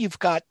now you've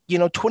got,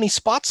 20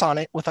 spots on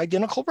it with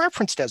identical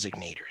reference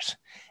designators.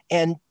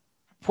 And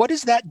what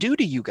does that do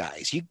to you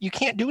guys? You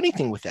can't do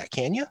anything with that,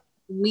 can you?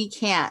 We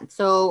can't.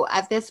 So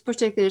at this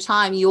particular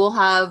time, you will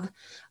have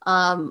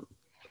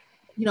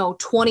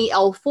 20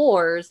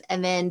 L4s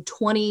and then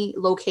 20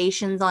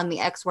 locations on the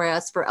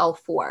XYZ for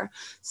L4.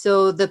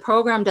 So the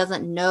program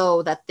doesn't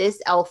know that this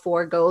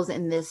L4 goes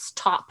in this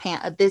top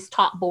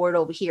board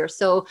over here.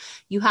 So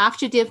you have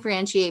to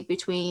differentiate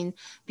between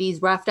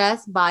these ref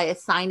desks by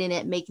assigning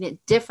it, making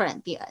it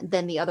different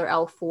than the other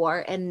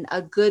L4. And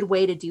a good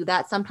way to do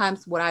that,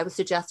 sometimes what I would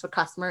suggest for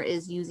customer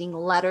is using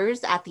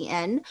letters at the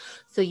end.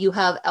 So you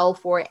have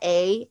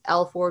L4A,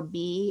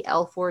 L4B,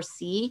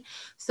 L4C.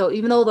 So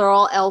even though they're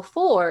all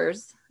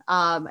L4s,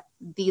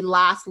 the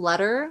last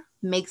letter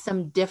makes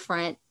them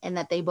different in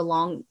that they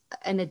belong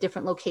in a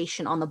different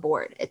location on the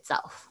board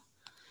itself.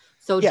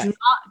 So do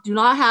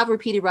not have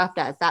repeated ref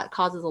desks. That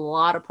causes a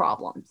lot of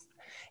problems.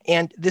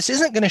 And this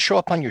isn't going to show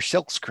up on your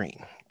silk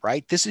screen,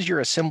 right? This is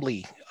your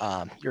assembly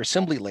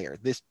layer.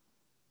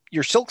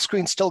 Your silk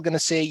screen's still going to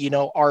say,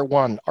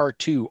 R1,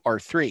 R2,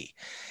 R3.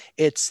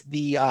 It's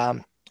the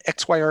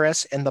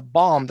XYRS and the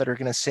BOM that are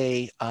going to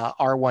say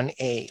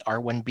R1A,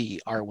 R1B,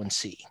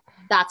 R1C.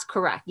 That's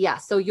correct. Yeah.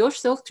 So your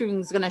silk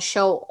screen is going to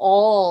show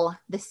all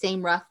the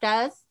same ref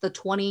desks, the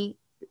 20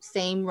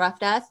 same ref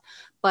desks,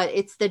 but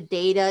it's the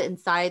data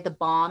inside the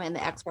BOM and the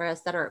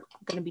XYRS that are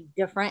going to be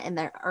different and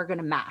that are going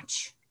to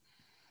match.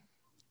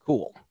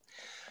 Cool.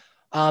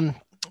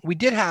 We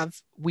do have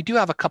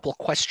a couple of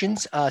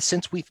questions.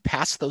 Since we've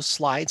passed those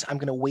slides, I'm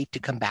going to wait to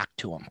come back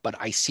to them, but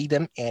I see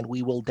them and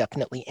we will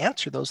definitely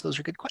answer those. Those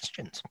are good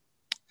questions.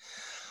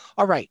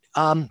 All right.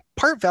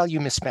 Part value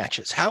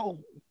mismatches.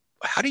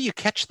 How do you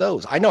catch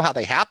those? I know how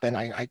they happen.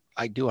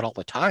 I do it all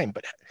the time,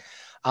 but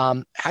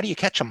how do you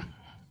catch them?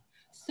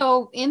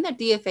 So in the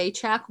DFA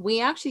check,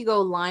 we actually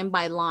go line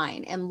by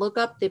line and look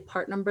up the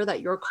part number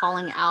that you're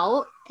calling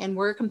out. And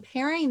we're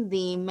comparing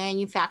the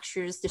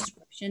manufacturer's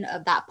description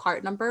of that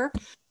part number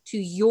to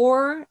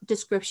your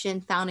description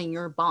found in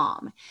your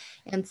BOM.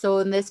 And so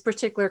in this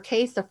particular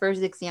case, the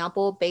first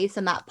example, based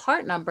on that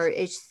part number,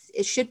 it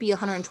should be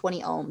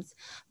 120 ohms,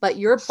 but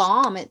your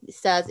BOM, it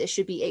says it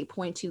should be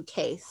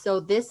 8.2K.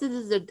 So this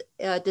is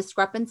a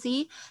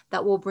discrepancy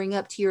that will bring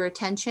up to your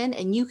attention,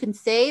 and you can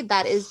say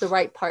that is the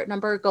right part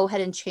number. Go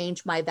ahead and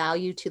change my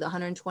value to the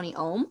 120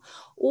 ohm,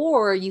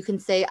 or you can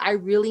say, I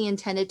really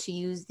intended to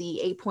use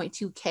the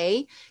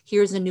 8.2K.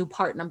 Here's a new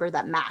part number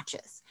that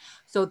matches.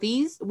 So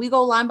we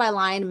go line by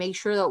line, make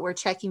sure that we're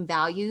checking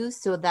values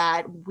so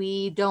that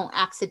we don't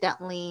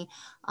accidentally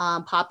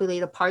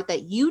populate a part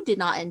that you did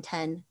not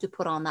intend to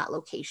put on that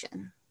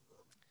location.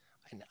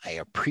 And I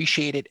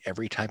appreciate it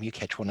every time you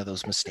catch one of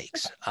those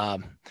mistakes.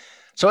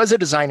 So as a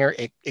designer,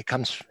 it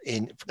comes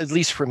in, at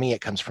least for me,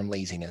 it comes from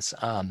laziness.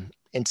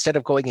 Instead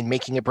of going and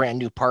making a brand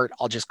new part,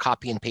 I'll just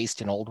copy and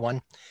paste an old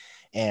one.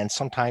 And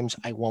sometimes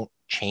I won't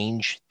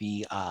change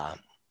the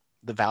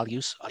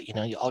values.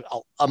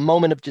 A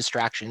moment of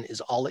distraction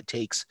is all it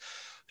takes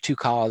to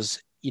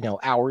cause,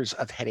 hours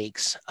of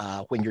headaches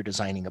when you're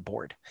designing a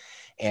board.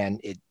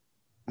 And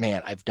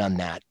I've done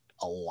that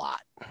a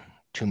lot,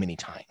 too many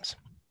times.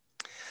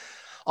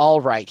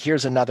 All right,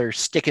 here's another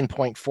sticking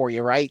point for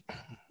you, right?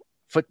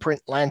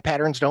 Footprint land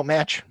patterns don't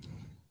match.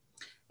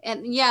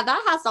 And yeah,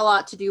 that has a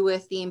lot to do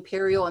with the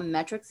imperial and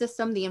metric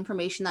system, the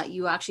information that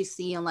you actually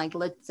see on, like,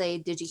 let's say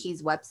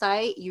DigiKey's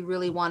website. You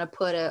really want to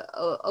put a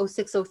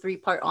 0603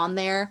 part on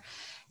there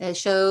and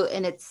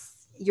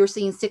you're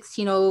seeing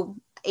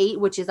 1608,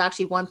 which is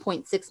actually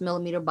 1.6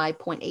 millimeter by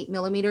 0.8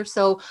 millimeter.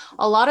 So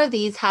a lot of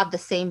these have the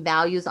same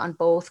values on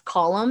both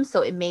columns.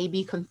 So it may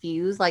be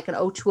confused, like an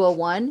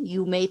 0201,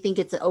 you may think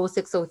it's an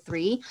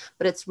 0603,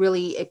 but it's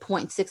really a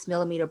 0.6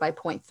 millimeter by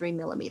 0.3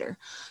 millimeter.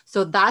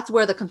 So that's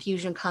where the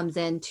confusion comes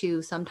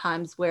into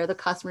sometimes, where the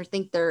customers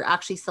think they're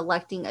actually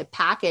selecting a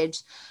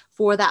package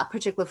for that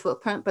particular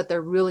footprint, but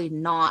they're really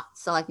not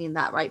selecting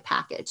that right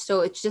package.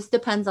 So it just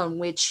depends on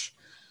which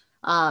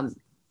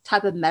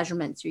type of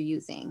measurements you're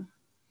using.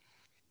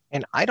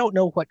 And I don't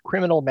know what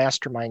criminal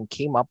mastermind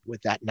came up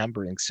with that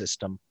numbering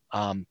system,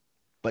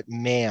 but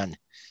man,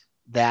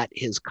 that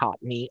has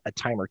caught me a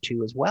time or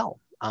two as well.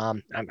 I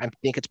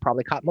think it's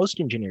probably caught most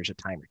engineers a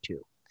time or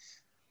two.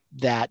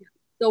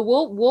 So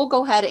we'll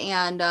go ahead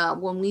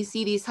and when we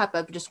see these type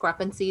of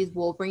discrepancies,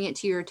 we'll bring it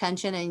to your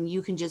attention, and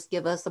you can just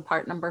give us a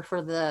part number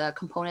for the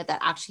component that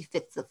actually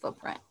fits the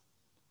footprint.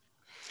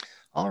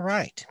 All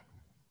right.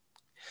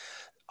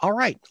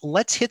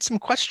 Let's hit some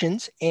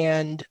questions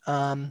and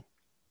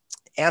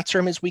answer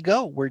them as we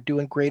go. We're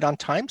doing great on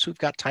time, so we've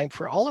got time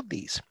for all of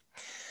these.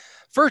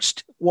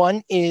 First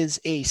one is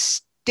a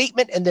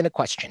statement and then a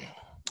question.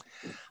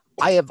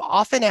 I have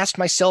often asked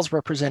my sales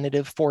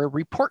representative for a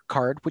report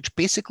card, which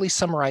basically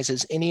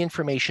summarizes any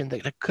information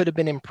that could have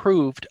been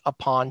improved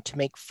upon to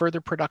make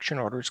further production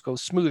orders go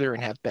smoother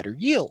and have better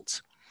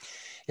yields.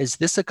 Is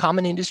this a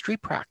common industry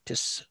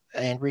practice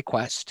and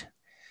request?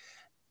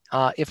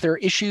 If there are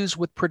issues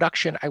with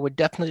production, I would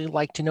definitely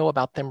like to know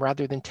about them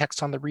rather than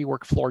text on the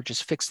rework floor.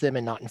 Just fix them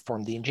and not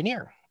inform the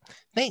engineer.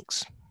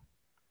 Thanks.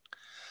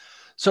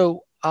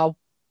 So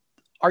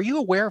are you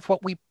aware of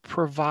what we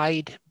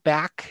provide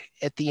back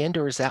at the end,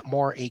 or is that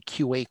more a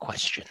QA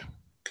question?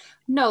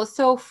 No,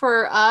 so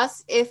for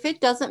us, if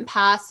it doesn't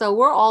pass, so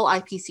we're all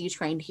IPC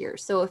trained here.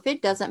 So if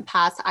it doesn't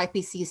pass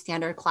IPC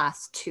standard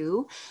class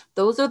 2,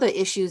 those are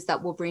the issues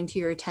that we'll bring to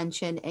your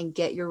attention and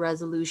get your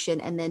resolution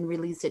and then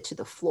release it to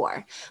the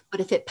floor.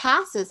 But if it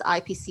passes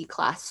IPC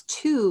class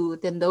 2,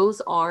 then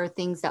those are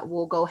things that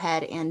we'll go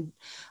ahead and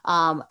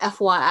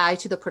FYI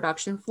to the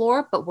production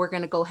floor, but we're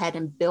going to go ahead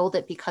and build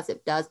it because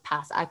it does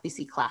pass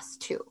IPC class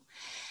 2.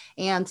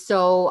 And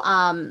so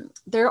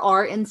there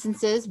are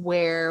instances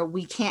where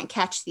we can't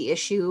catch the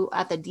issue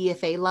at the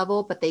DFA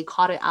level, but they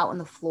caught it out on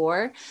the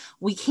floor.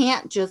 We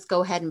can't just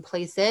go ahead and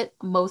place it.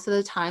 Most of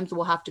the times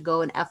we'll have to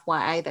go and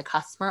FYI the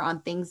customer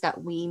on things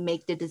that we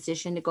make the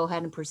decision to go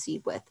ahead and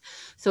proceed with.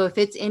 So if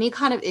it's any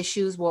kind of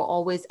issues, we'll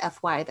always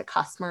FYI the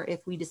customer if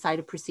we decide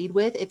to proceed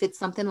with. If it's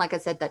something, like I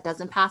said, that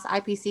doesn't pass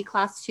IPC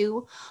class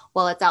 2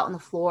 while it's out on the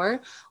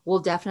floor, we'll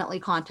definitely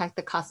contact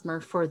the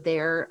customer for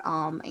their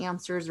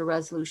answers or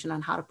resolution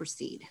on how to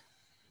proceed.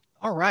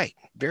 All right,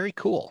 very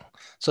cool.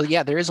 So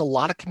yeah, there is a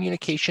lot of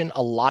communication,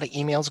 a lot of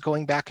emails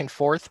going back and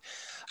forth.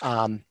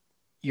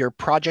 Your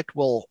project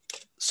will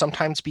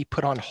sometimes be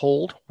put on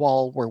hold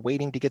while we're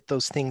waiting to get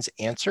those things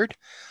answered.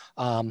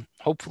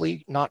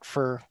 Hopefully not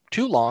for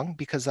too long,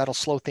 because that'll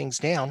slow things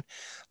down,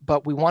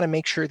 but we want to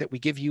make sure that we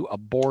give you a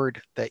board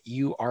that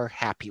you are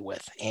happy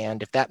with.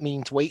 And if that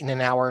means waiting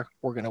an hour,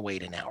 we're going to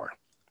wait an hour.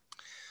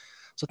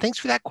 So thanks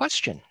for that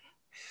question.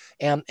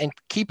 And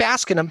keep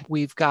asking them.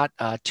 We've got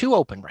 2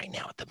 open right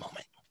now at the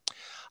moment.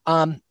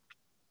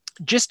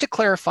 Just to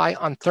clarify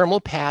on thermal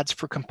pads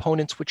for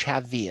components which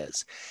have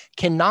vias,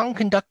 can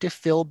non-conductive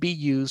fill be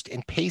used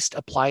and paste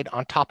applied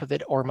on top of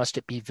it, or must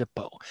it be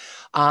VIPO?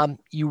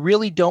 You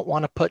really don't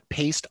want to put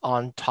paste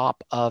on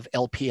top of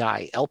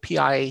LPI.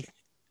 LPI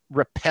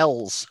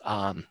repels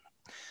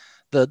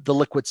the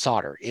liquid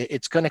solder.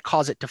 It's going to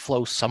cause it to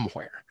flow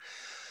somewhere.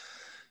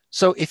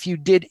 So if you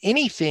did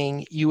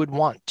anything, you would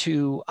want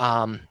to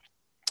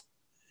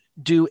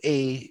do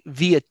a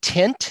via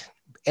tint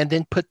and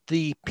then put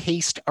the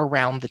paste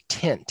around the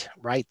tint,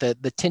 right?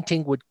 The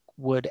tinting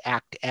would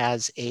act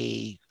as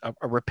a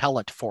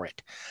repellent for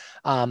it.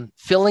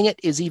 Filling it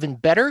is even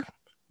better,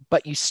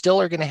 but you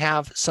still are going to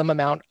have some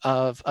amount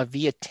of a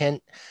via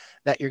tint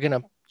that you're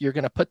going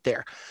to put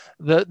there.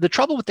 The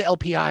trouble with the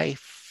LPI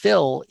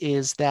fill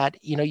is that,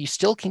 you know, you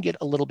still can get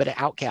a little bit of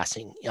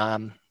outgassing,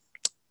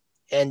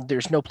 and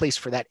there's no place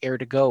for that air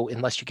to go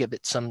unless you give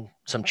it some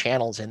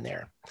channels in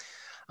there.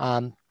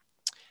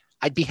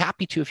 I'd be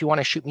happy to, if you want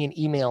to shoot me an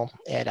email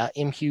at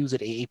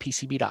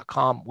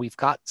mhughes@aapcb.com. We've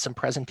got some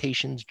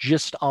presentations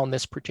just on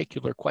this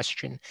particular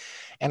question,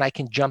 and I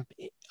can jump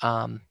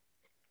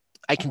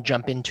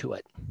into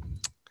it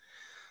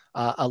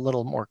a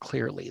little more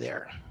clearly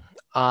there.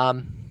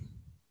 So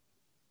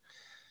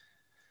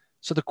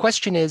the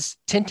question is,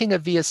 tinting a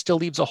via still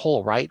leaves a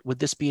hole, right? Would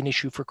this be an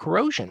issue for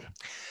corrosion?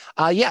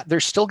 Yeah,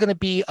 there's still going to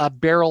be a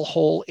barrel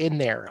hole in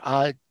there.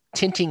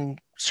 Tinting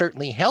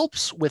certainly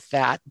helps with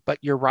that, but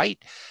you're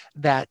right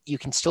that you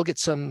can still get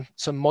some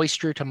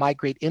moisture to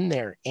migrate in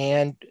there.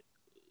 And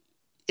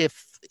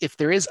if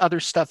there is other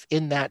stuff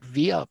in that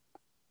via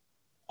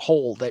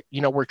hole that,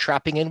 you know, we're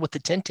trapping in with the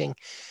tinting,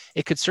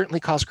 it could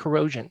certainly cause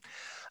corrosion.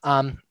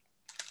 VIPO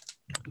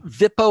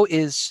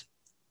is,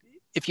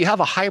 if you have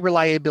a high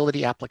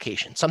reliability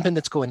application, something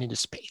that's going into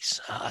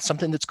space,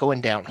 something that's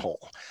going downhole,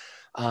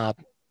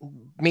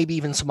 maybe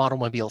even some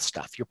automobile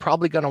stuff, you're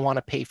probably going to want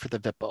to pay for the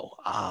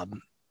VIPO.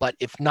 But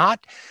if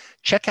not,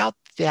 check out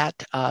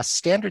that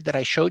standard that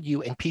I showed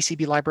you, and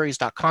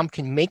PCBlibraries.com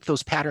can make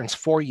those patterns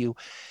for you.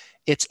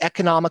 It's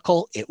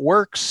economical, it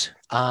works.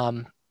 I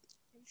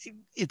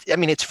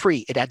mean, it's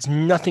free. It adds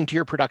nothing to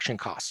your production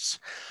costs.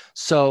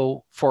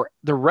 So for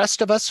the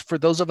rest of us, for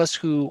those of us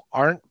who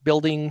aren't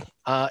building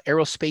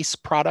aerospace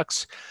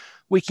products,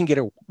 we can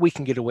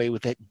get away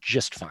with it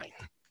just fine.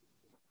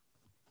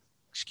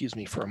 Excuse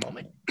me for a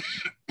moment.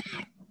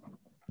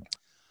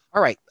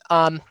 All right.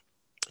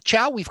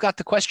 Chow, we've got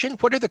the question.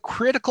 What are the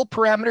critical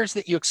parameters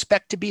that you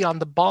expect to be on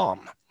the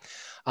BOM?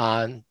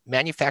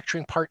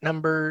 Manufacturing part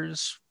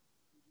numbers.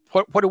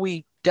 What do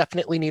we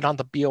definitely need on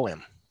the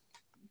BOM?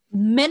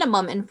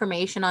 Minimum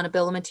information on a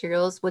bill of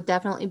materials would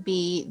definitely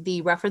be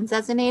the reference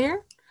designator,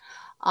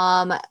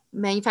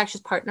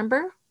 manufacturer's part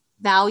number,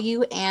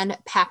 value, and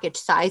package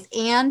size,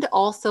 and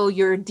also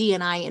your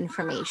DNI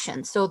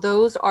information. So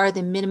those are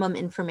the minimum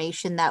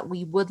information that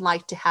we would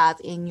like to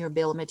have in your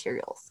bill of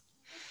materials.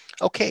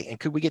 Okay, and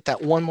could we get that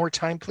one more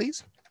time,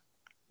 please?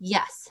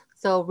 Yes.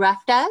 So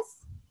RefDes,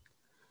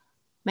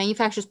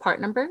 manufacturer's part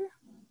number,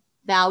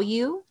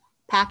 value,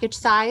 package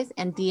size,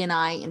 and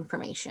DNI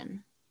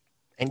information.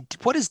 And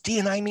what does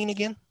DNI mean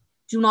again?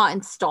 Do not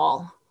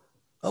install.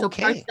 So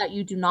Okay. parts that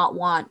you do not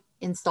want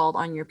installed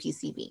on your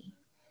PCB.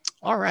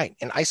 All right.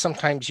 And I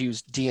sometimes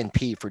use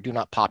DNP for do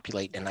not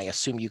populate, and I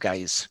assume you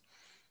guys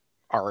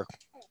are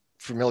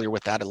familiar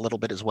with that a little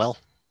bit as well.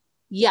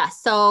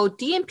 Yes, so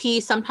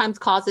DNP sometimes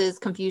causes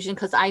confusion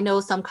because I know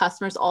some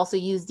customers also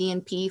use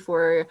DNP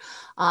for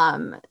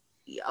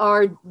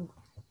or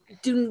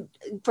do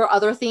for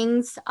other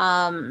things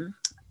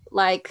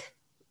like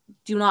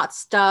do not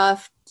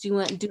stuff,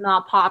 do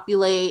not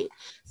populate.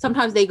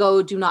 Sometimes they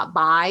go do not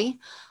buy.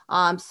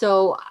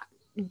 So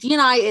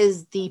DNI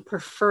is the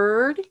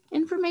preferred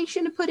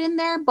information to put in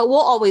there, but we'll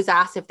always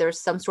ask if there's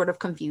some sort of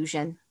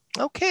confusion.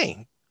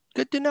 Okay,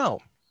 good to know.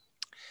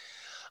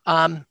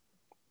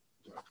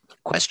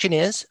 Question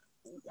is,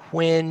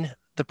 when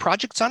the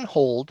project's on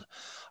hold,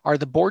 are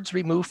the boards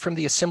removed from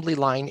the assembly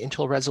line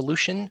until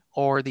resolution,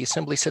 or the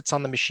assembly sits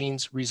on the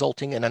machines,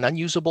 resulting in an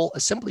unusable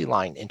assembly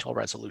line until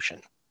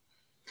resolution?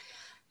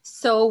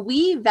 So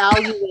we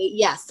evaluate,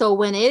 yes. So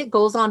when it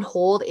goes on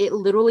hold, it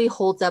literally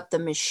holds up the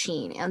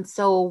machine. And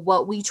so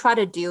what we try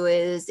to do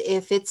is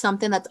if it's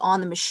something that's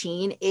on the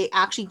machine, it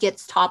actually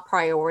gets top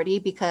priority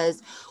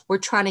because we're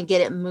trying to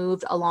get it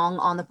moved along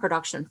on the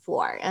production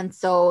floor. And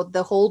so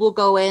the hold will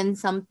go in,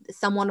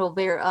 someone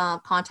will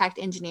contact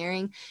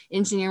engineering.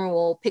 Engineering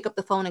will pick up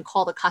the phone and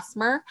call the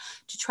customer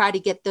to try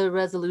to get the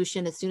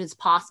resolution as soon as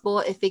possible.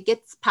 If it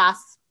gets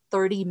past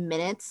 30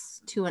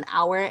 minutes to an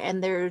hour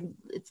and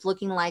it's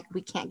looking like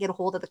we can't get a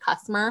hold of the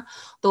customer,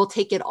 they'll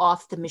take it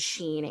off the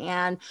machine.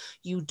 And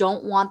you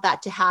don't want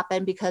that to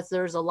happen because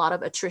there's a lot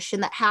of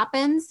attrition that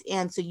happens.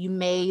 And so you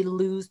may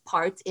lose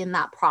parts in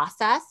that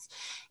process.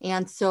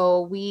 And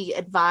so we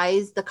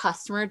advise the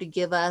customer to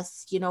give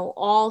us,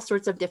 all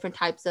sorts of different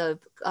types of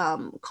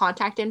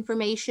contact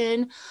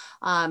information,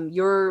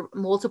 your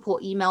multiple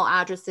email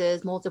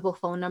addresses, multiple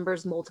phone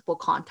numbers, multiple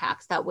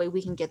contacts. That way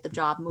we can get the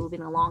job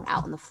moving along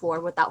out on the floor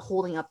without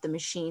holding up the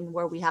machine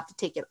where we have to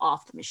take it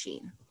off the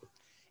machine.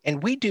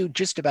 And we do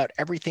just about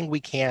everything we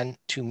can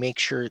to make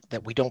sure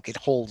that we don't get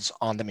holes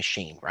on the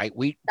machine, right?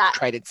 We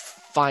try to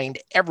find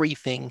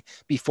everything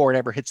before it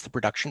ever hits the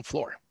production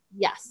floor.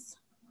 Yes.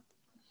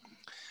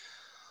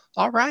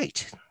 All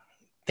right.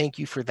 Thank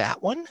you for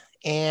that one.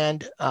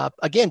 And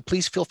again,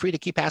 please feel free to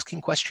keep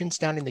asking questions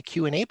down in the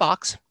Q&A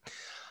box.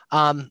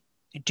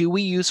 Do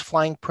we use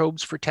flying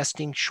probes for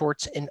testing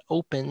shorts and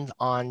opens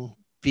on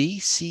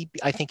VCB?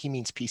 I think he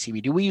means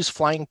PCB. Do we use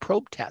flying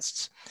probe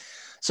tests?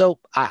 So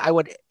I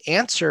would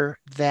answer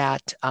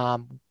that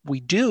we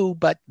do,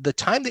 but the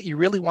time that you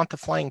really want the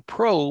flying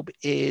probe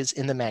is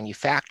in the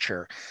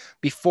manufacture.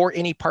 Before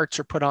any parts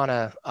are put on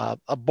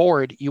a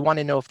board, you want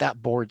to know if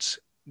that board's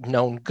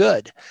known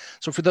good.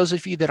 So for those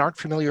of you that aren't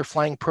familiar,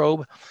 flying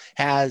probe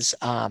has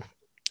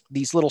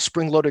these little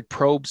spring-loaded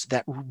probes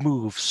that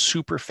move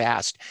super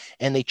fast,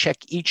 and they check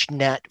each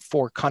net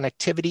for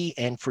connectivity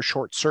and for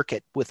short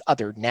circuit with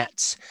other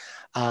nets.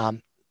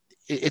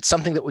 It's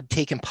something that would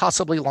take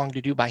impossibly long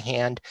to do by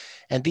hand,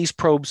 and these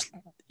probes,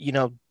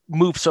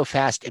 move so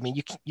fast. I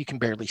mean, you can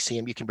barely see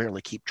them. You can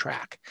barely keep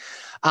track.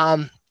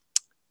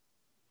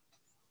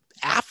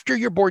 After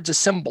your board's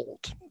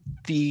assembled,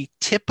 the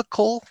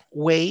typical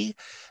way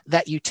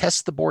that you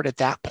test the board at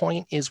that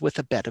point is with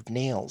a bed of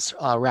nails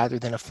rather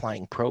than a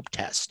flying probe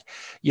test.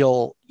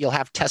 You'll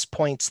have test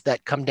points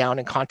that come down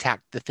and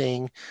contact the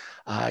thing.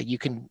 You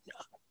can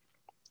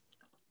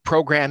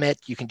program it,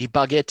 you can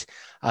debug it,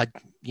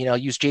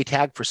 use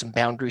JTAG for some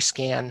boundary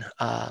scan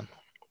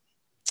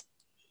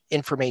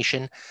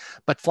information,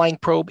 but flying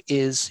probe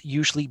is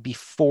usually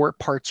before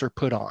parts are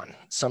put on,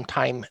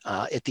 sometime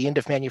at the end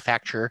of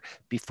manufacture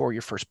before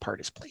your first part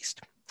is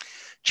placed.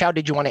 Chow,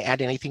 did you want to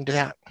add anything to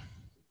that?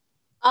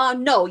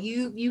 No,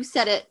 you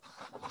said it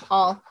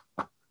all.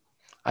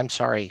 I'm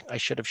sorry, I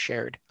should have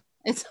shared.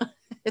 It's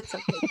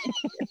okay.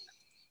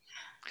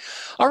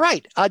 All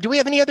right. Do we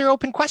have any other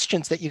open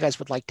questions that you guys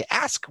would like to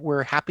ask?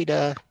 We're happy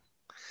to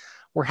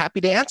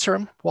answer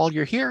them while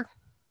you're here.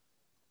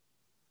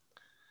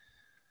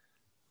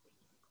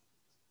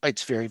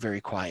 It's very,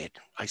 very quiet.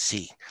 I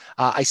see.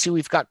 I see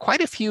we've got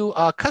quite a few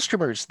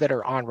customers that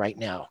are on right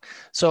now.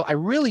 So I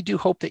really do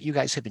hope that you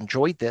guys have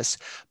enjoyed this.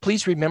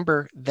 Please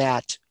remember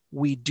that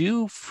we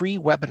do free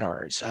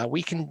webinars.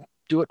 We can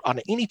do it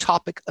on any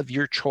topic of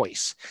your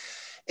choice.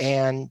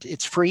 And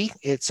it's free.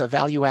 It's a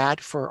value add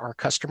for our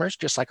customers,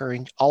 just like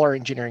all our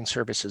engineering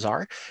services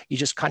are. You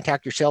just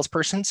contact your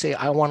salesperson, say,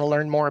 I want to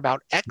learn more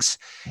about X,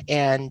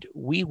 and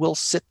we will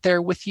sit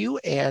there with you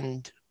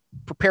and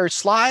prepare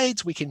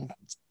slides. We can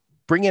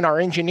bring in our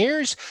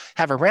engineers,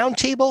 have a round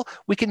table.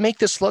 We can make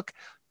this look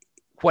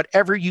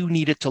whatever you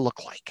need it to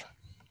look like.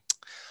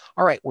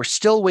 All right, we're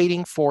still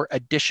waiting for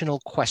additional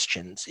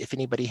questions, if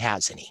anybody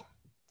has any.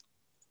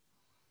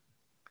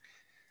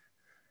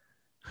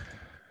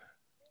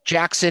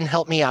 Jackson,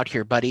 help me out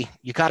here, buddy.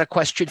 You got a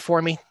question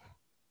for me?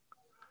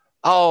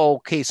 Oh,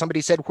 okay,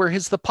 somebody said, where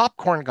has the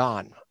popcorn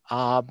gone?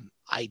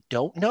 I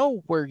don't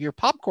know where your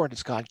popcorn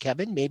has gone,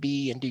 Kevin.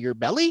 Maybe into your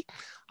belly?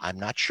 I'm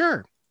not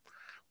sure.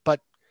 But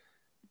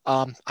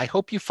I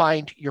hope you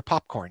find your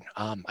popcorn.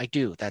 I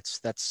do. That's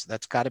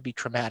got to be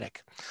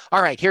traumatic.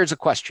 All right, here's a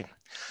question.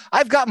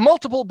 I've got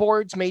multiple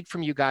boards made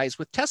from you guys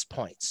with test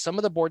points. Some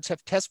of the boards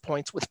have test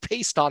points with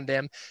paste on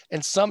them,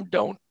 and some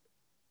don't.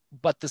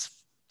 But this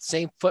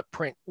same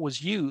footprint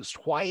was used.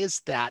 Why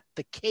is that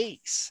the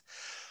case?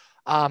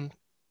 I'm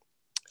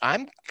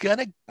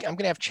gonna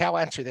have Chow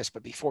answer this,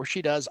 but before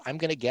she does, I'm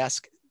gonna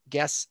guess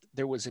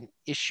there was an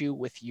issue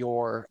with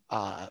your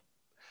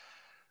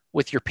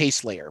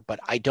paste layer, but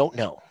I don't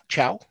know.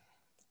 Chow?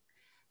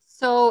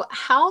 So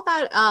how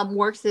that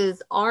works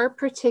is our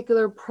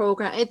particular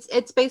program,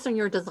 it's based on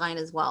your design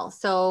as well.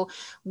 So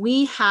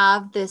we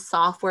have this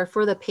software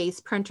for the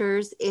paste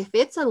printers. If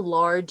it's a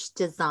large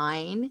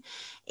design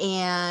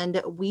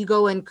and we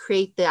go and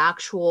create the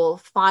actual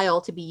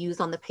file to be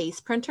used on the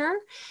paste printer,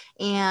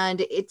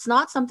 and it's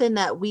not something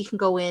that we can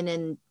go in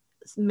and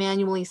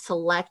manually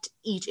select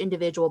each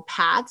individual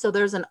pad. So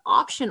there's an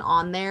option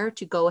on there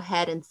to go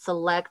ahead and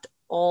select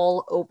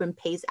all open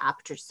paste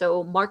apertures.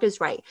 So Mark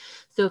is right.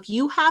 So if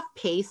you have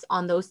paste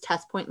on those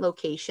test point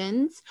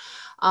locations,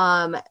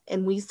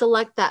 and we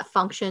select that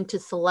function to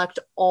select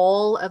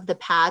all of the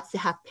pads to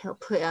have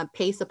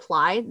paste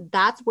applied,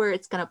 that's where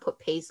it's going to put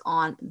paste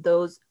on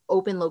those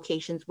open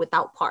locations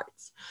without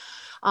parts.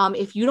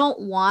 If you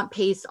don't want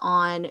paste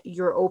on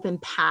your open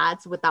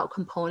pads without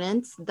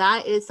components,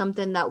 that is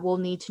something that we'll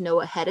need to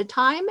know ahead of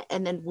time.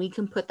 And then we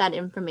can put that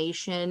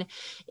information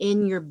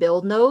in your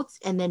build notes,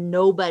 and then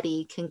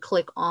nobody can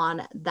click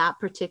on that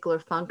particular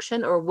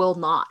function or will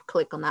not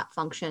click on that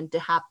function to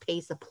have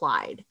paste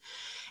applied.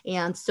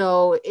 And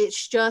so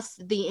it's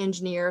just the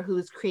engineer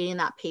who's creating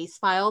that paste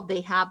file.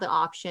 They have the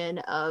option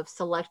of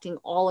selecting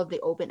all of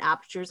the open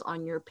apertures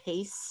on your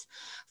paste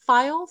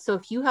file. So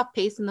if you have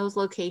paste in those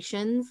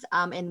locations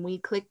and we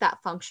click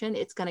that function,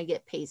 it's going to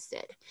get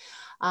pasted.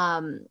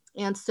 And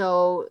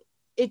so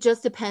it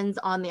just depends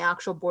on the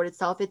actual board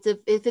itself. If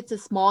it's a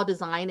small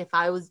design, if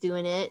I was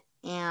doing it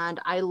and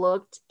I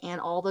looked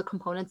and all the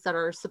components that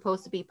are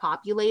supposed to be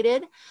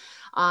populated,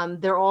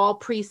 they're all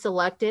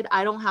pre-selected.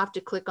 I don't have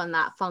to click on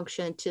that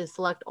function to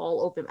select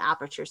all open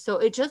apertures. So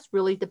it just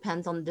really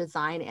depends on the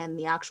design and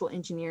the actual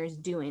engineers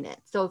doing it.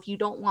 So if you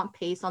don't want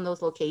paste on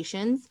those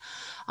locations,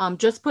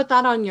 just put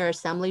that on your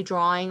assembly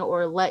drawing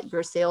or let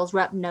your sales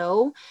rep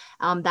know.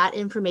 That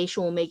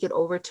information will make it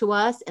over to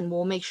us, and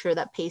we'll make sure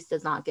that paste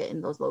does not get in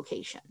those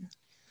locations.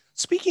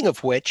 Speaking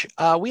of which,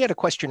 we had a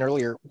question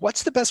earlier.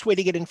 What's the best way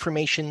to get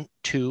information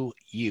to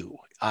you?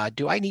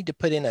 Do I need to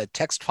put in a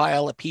text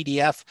file, a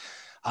PDF,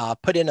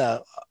 put in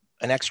an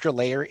extra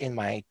layer in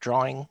my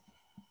drawing?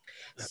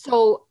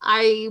 So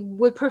I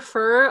would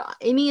prefer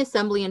any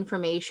assembly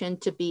information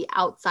to be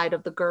outside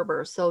of the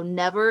Gerber. So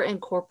never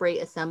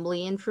incorporate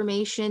assembly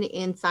information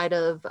inside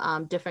of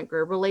different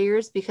Gerber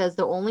layers, because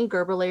the only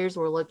Gerber layers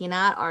we're looking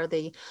at are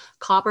the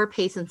copper,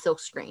 paste, and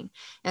silkscreen.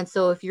 And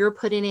so if you're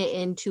putting it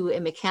into a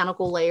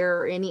mechanical layer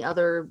or any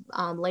other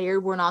layer,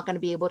 we're not going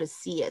to be able to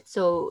see it.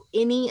 So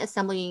any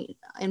assembly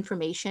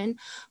information,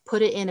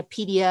 put it in a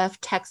PDF,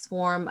 text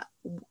form,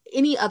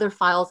 any other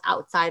files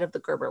outside of the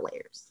Gerber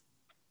layers.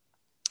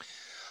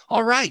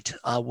 All right,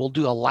 we'll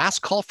do a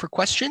last call for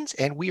questions,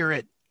 and we are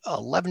at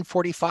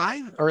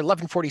 11:45 or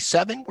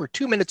 11:47. We're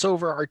 2 minutes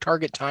over our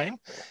target time,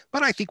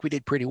 but I think we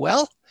did pretty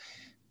well.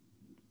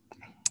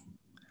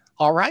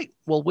 All right,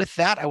 well, with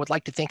that, I would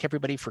like to thank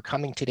everybody for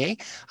coming today.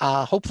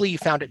 Hopefully you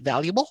found it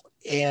valuable.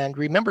 And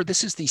remember,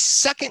 this is the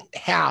second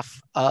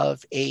half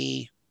of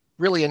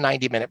really a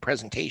 90-minute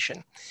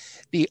presentation.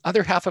 The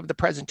other half of the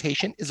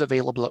presentation is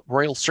available at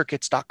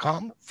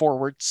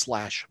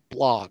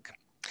royalcircuits.com/blog.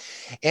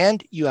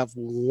 And you have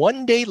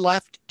 1 day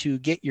left to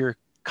get your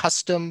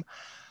custom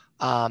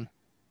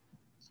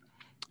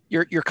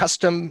your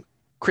custom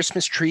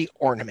Christmas tree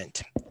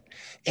ornament.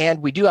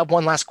 And we do have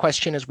one last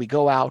question as we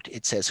go out.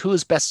 It says, who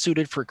is best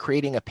suited for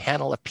creating a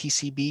panel of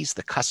PCBs,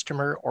 the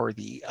customer or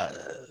the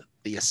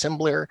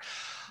assembler?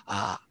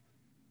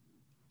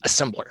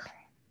 Assembler.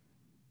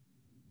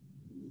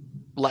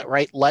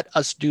 Let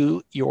us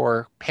do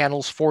your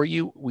panels for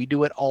you. We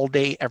do it all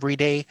day, every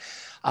day.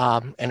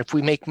 And if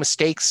we make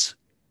mistakes,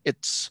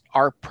 it's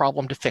our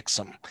problem to fix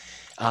them.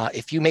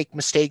 If you make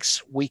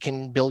mistakes, we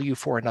can bill you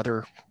for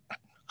another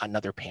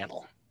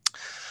panel.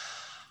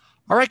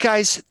 All right,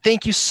 guys,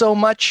 thank you so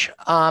much.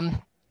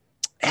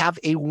 Have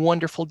a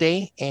wonderful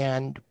day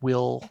and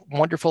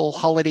wonderful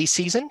holiday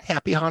season.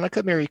 Happy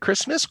Hanukkah, Merry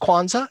Christmas,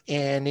 Kwanzaa,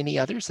 and any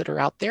others that are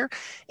out there.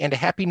 And a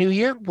Happy New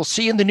Year. We'll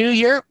see you in the new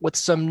year with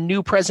some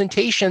new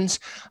presentations,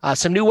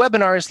 some new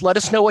webinars. Let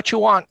us know what you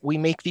want. We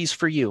make these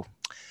for you.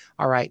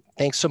 All right.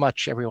 Thanks so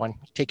much, everyone.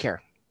 Take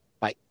care.